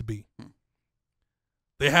where it needs to be.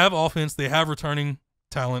 They have offense. They have returning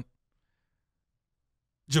talent.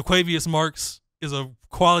 Jaquavius Marks is a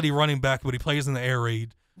quality running back, but he plays in the air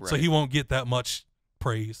raid, so he won't get that much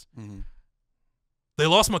praise. They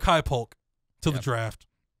lost Mekhi Polk to the draft,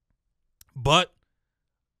 but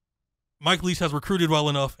Mike Leach has recruited well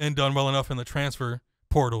enough and done well enough in the transfer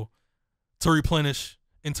portal to replenish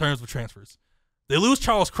in terms of transfers. They lose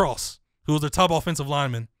Charles Cross, who was their top offensive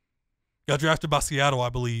lineman. Got drafted by Seattle, I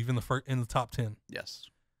believe, in the top 10. Yes.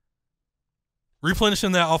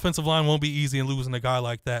 Replenishing that offensive line won't be easy and losing a guy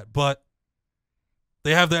like that, but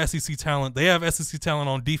they have the SEC talent. They have SEC talent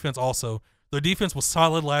on defense also. Their defense was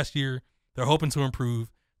solid last year. They're hoping to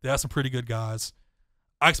improve. They have some pretty good guys.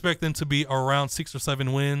 I expect them to be around 6 or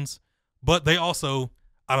 7 wins, but they also,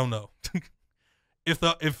 I don't know.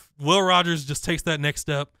 If Will Rogers just takes that next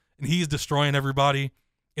step and he's destroying everybody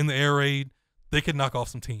in the air raid, they could knock off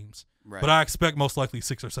some teams. Right. But I expect most likely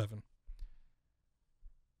 6 or 7.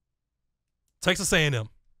 Texas A&M.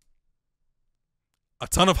 A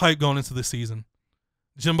ton of hype going into this season.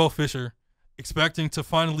 Jimbo Fisher expecting to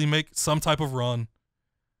finally make some type of run.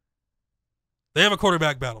 They have a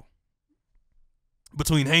quarterback battle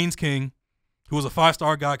between Haynes King, who was a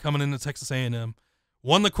 5-star guy coming into Texas A&M,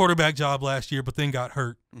 won the quarterback job last year but then got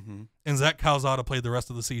hurt, and Zach Calzada played the rest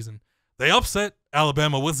of the season. They upset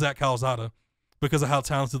Alabama with Zach Calzada because of how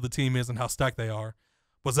talented the team is and how stacked they are.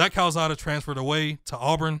 But Zach Calzada transferred away to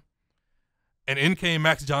Auburn, and in came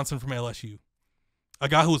Max Johnson from LSU, a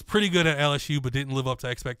guy who was pretty good at LSU but didn't live up to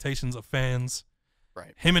expectations of fans.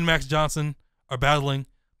 Right. Him and Max Johnson are battling.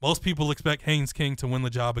 Most people expect Haynes King to win the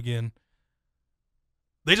job again.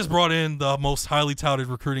 They just brought in the most highly touted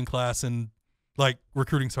recruiting class in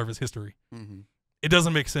recruiting service history. It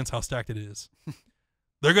doesn't make sense how stacked it is.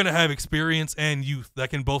 They're going to have experience and youth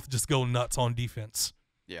that can both just go nuts on defense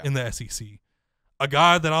in the SEC. A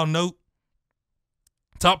guy that I'll note,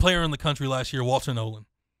 top player in the country last year, Walter Nolan,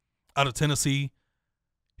 out of Tennessee.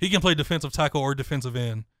 He can play defensive tackle or defensive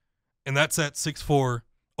end, and that's at 6'4",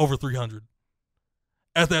 over 300.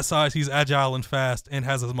 At that size, he's agile and fast and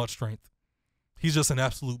has as much strength. He's just an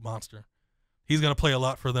absolute monster. He's going to play a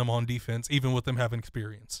lot for them on defense, even with them having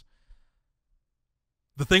experience.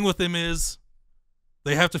 The thing with them is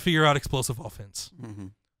they have to figure out explosive offense.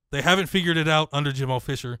 They haven't figured it out under Jimbo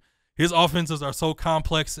Fisher. His offenses are so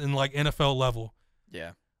complex and like NFL level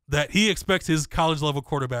that he expects his college-level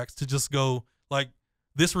quarterbacks to just go like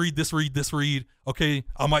this read, this read, this read. Okay,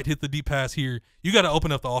 I might hit the deep pass here. You got to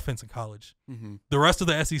open up the offense in college. The rest of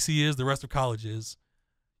the SEC is, the rest of college is.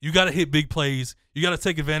 You got to hit big plays. You got to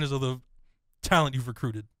take advantage of the talent you've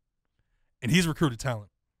recruited. And he's recruited talent.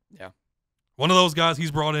 Yeah. One of those guys he's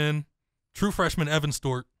brought in, true freshman Evan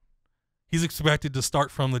Stewart. He's expected to start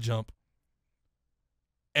from the jump.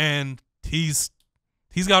 And he's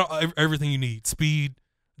got everything you need. Speed,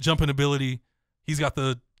 jumping ability. He's got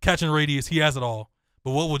the catching radius. He has it all.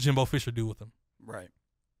 But what will Jimbo Fisher do with him? Right.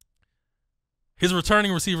 His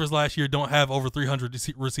returning receivers last year don't have over 300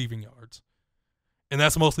 receiving yards. And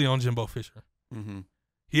that's mostly on Jimbo Fisher.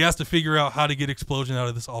 He has to figure out how to get explosion out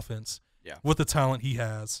of this offense with the talent he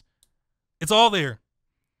has. It's all there.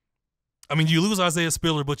 I mean, you lose Isaiah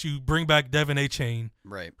Spiller, but you bring back Devin A-Chain,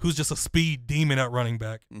 who's just a speed demon at running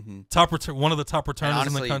back. One of the top returners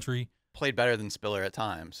honestly, in the country. Played better than Spiller at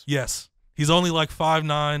times. Yes. He's only like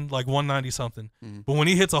 5'9", like 190-something. But when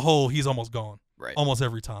he hits a hole, he's almost gone. Almost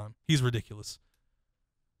every time. He's ridiculous.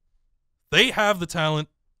 They have the talent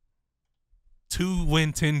to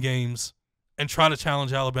win 10 games and try to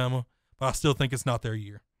challenge Alabama, but I still think it's not their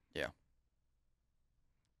year. Yeah.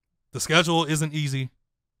 The schedule isn't easy,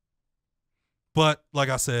 but like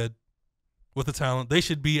I said, with the talent, they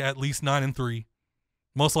should be at least 9-3,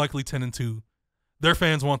 most likely 10-2. Their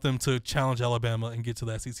fans want them to challenge Alabama and get to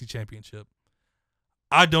the SEC championship.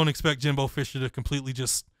 I don't expect Jimbo Fisher to completely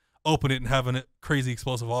just open it and have a crazy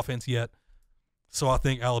explosive offense yet, so I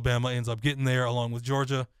think Alabama ends up getting there along with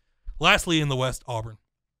Georgia. Lastly, in the West, Auburn.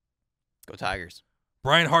 Go Tigers.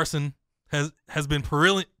 Brian Harsin has been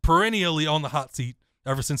perennially on the hot seat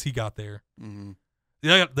ever since he got there.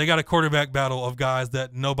 They got a quarterback battle of guys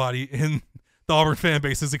that nobody in the Auburn fan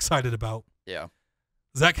base is excited about. Yeah.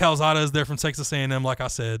 Zach Calzada is there from Texas A&M, like I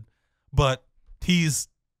said, but he's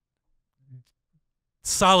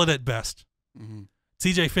solid at best.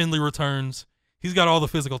 TJ Finley returns. He's got all the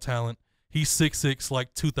physical talent. He's 6'6",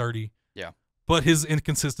 like 230. Yeah. But his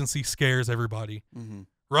inconsistency scares everybody.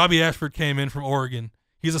 Robbie Ashford came in from Oregon.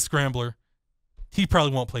 He's a scrambler. He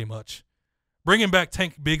probably won't play much. Bringing back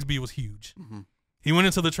Tank Bigsby was huge. He went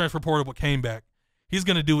into the transfer portal but came back. He's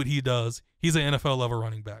going to do what he does. He's an NFL-level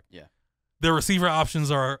running back. Yeah. Their receiver options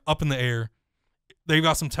are up in the air. They've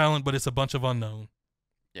got some talent, but it's a bunch of unknown.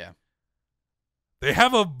 Yeah. They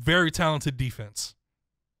have a very talented defense.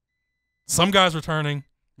 Some guys returning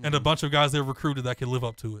and a bunch of guys they've recruited that can live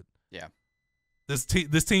up to it. Yeah. This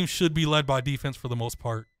team should be led by defense for the most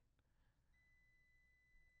part.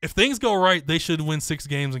 If things go right, they should win 6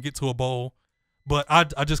 games and get to a bowl. But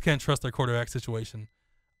I just can't trust their quarterback situation.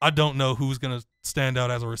 I don't know who's going to stand out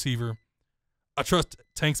as a receiver. I trust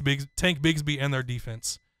Tank Bigsby and their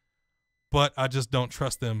defense, but I just don't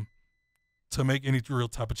trust them to make any real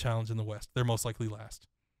type of challenge in the West. They're most likely last.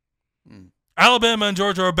 Alabama and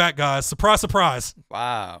Georgia are back, guys. Surprise, surprise.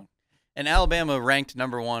 Wow. And Alabama ranked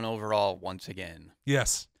 #1 overall once again.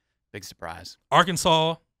 Yes. Big surprise.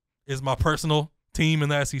 Arkansas is my personal team in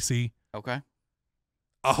the SEC. Okay.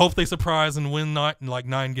 I hope they surprise and win in like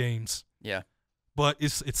 9 games. Yeah. But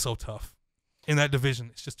it's so tough. In that division,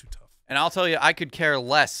 it's just too tough. And I'll tell you, I could care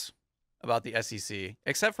less about the SEC,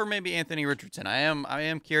 except for maybe Anthony Richardson. I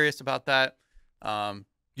am curious about that.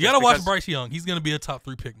 You got to watch Bryce Young. He's going to be a top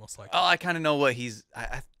 3 pick most likely. Oh, I kind of know what he's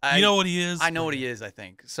you know what he is? I know what he is, I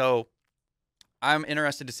think. So I'm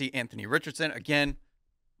interested to see Anthony Richardson. Again,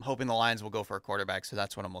 I'm hoping the Lions will go for a quarterback, so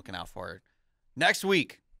that's what I'm looking out for. Next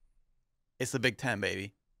week, it's the Big Ten,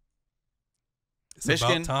 baby. It's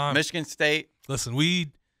about time. Michigan State. Listen,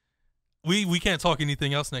 we can't talk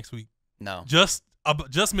anything else next week. No. Just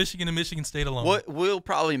Michigan and Michigan State alone. We'll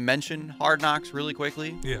probably mention Hard Knocks really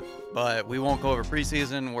quickly. Yeah. But we won't go over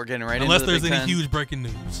preseason. We're getting right unless into the there's Big any Ten. huge breaking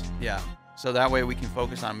news. Yeah. So that way we can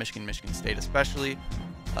focus on Michigan State especially.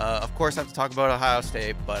 Of course, I have to talk about Ohio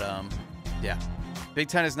State, but yeah. Big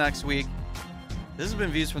Ten is next week. This has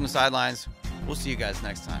been Views from the Sidelines. We'll see you guys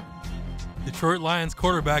next time. Detroit Lions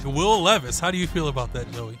quarterback Will Levis. How do you feel about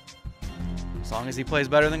that, Joey? As long as he plays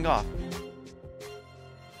better than Goff.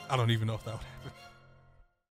 I don't even know if that would happen.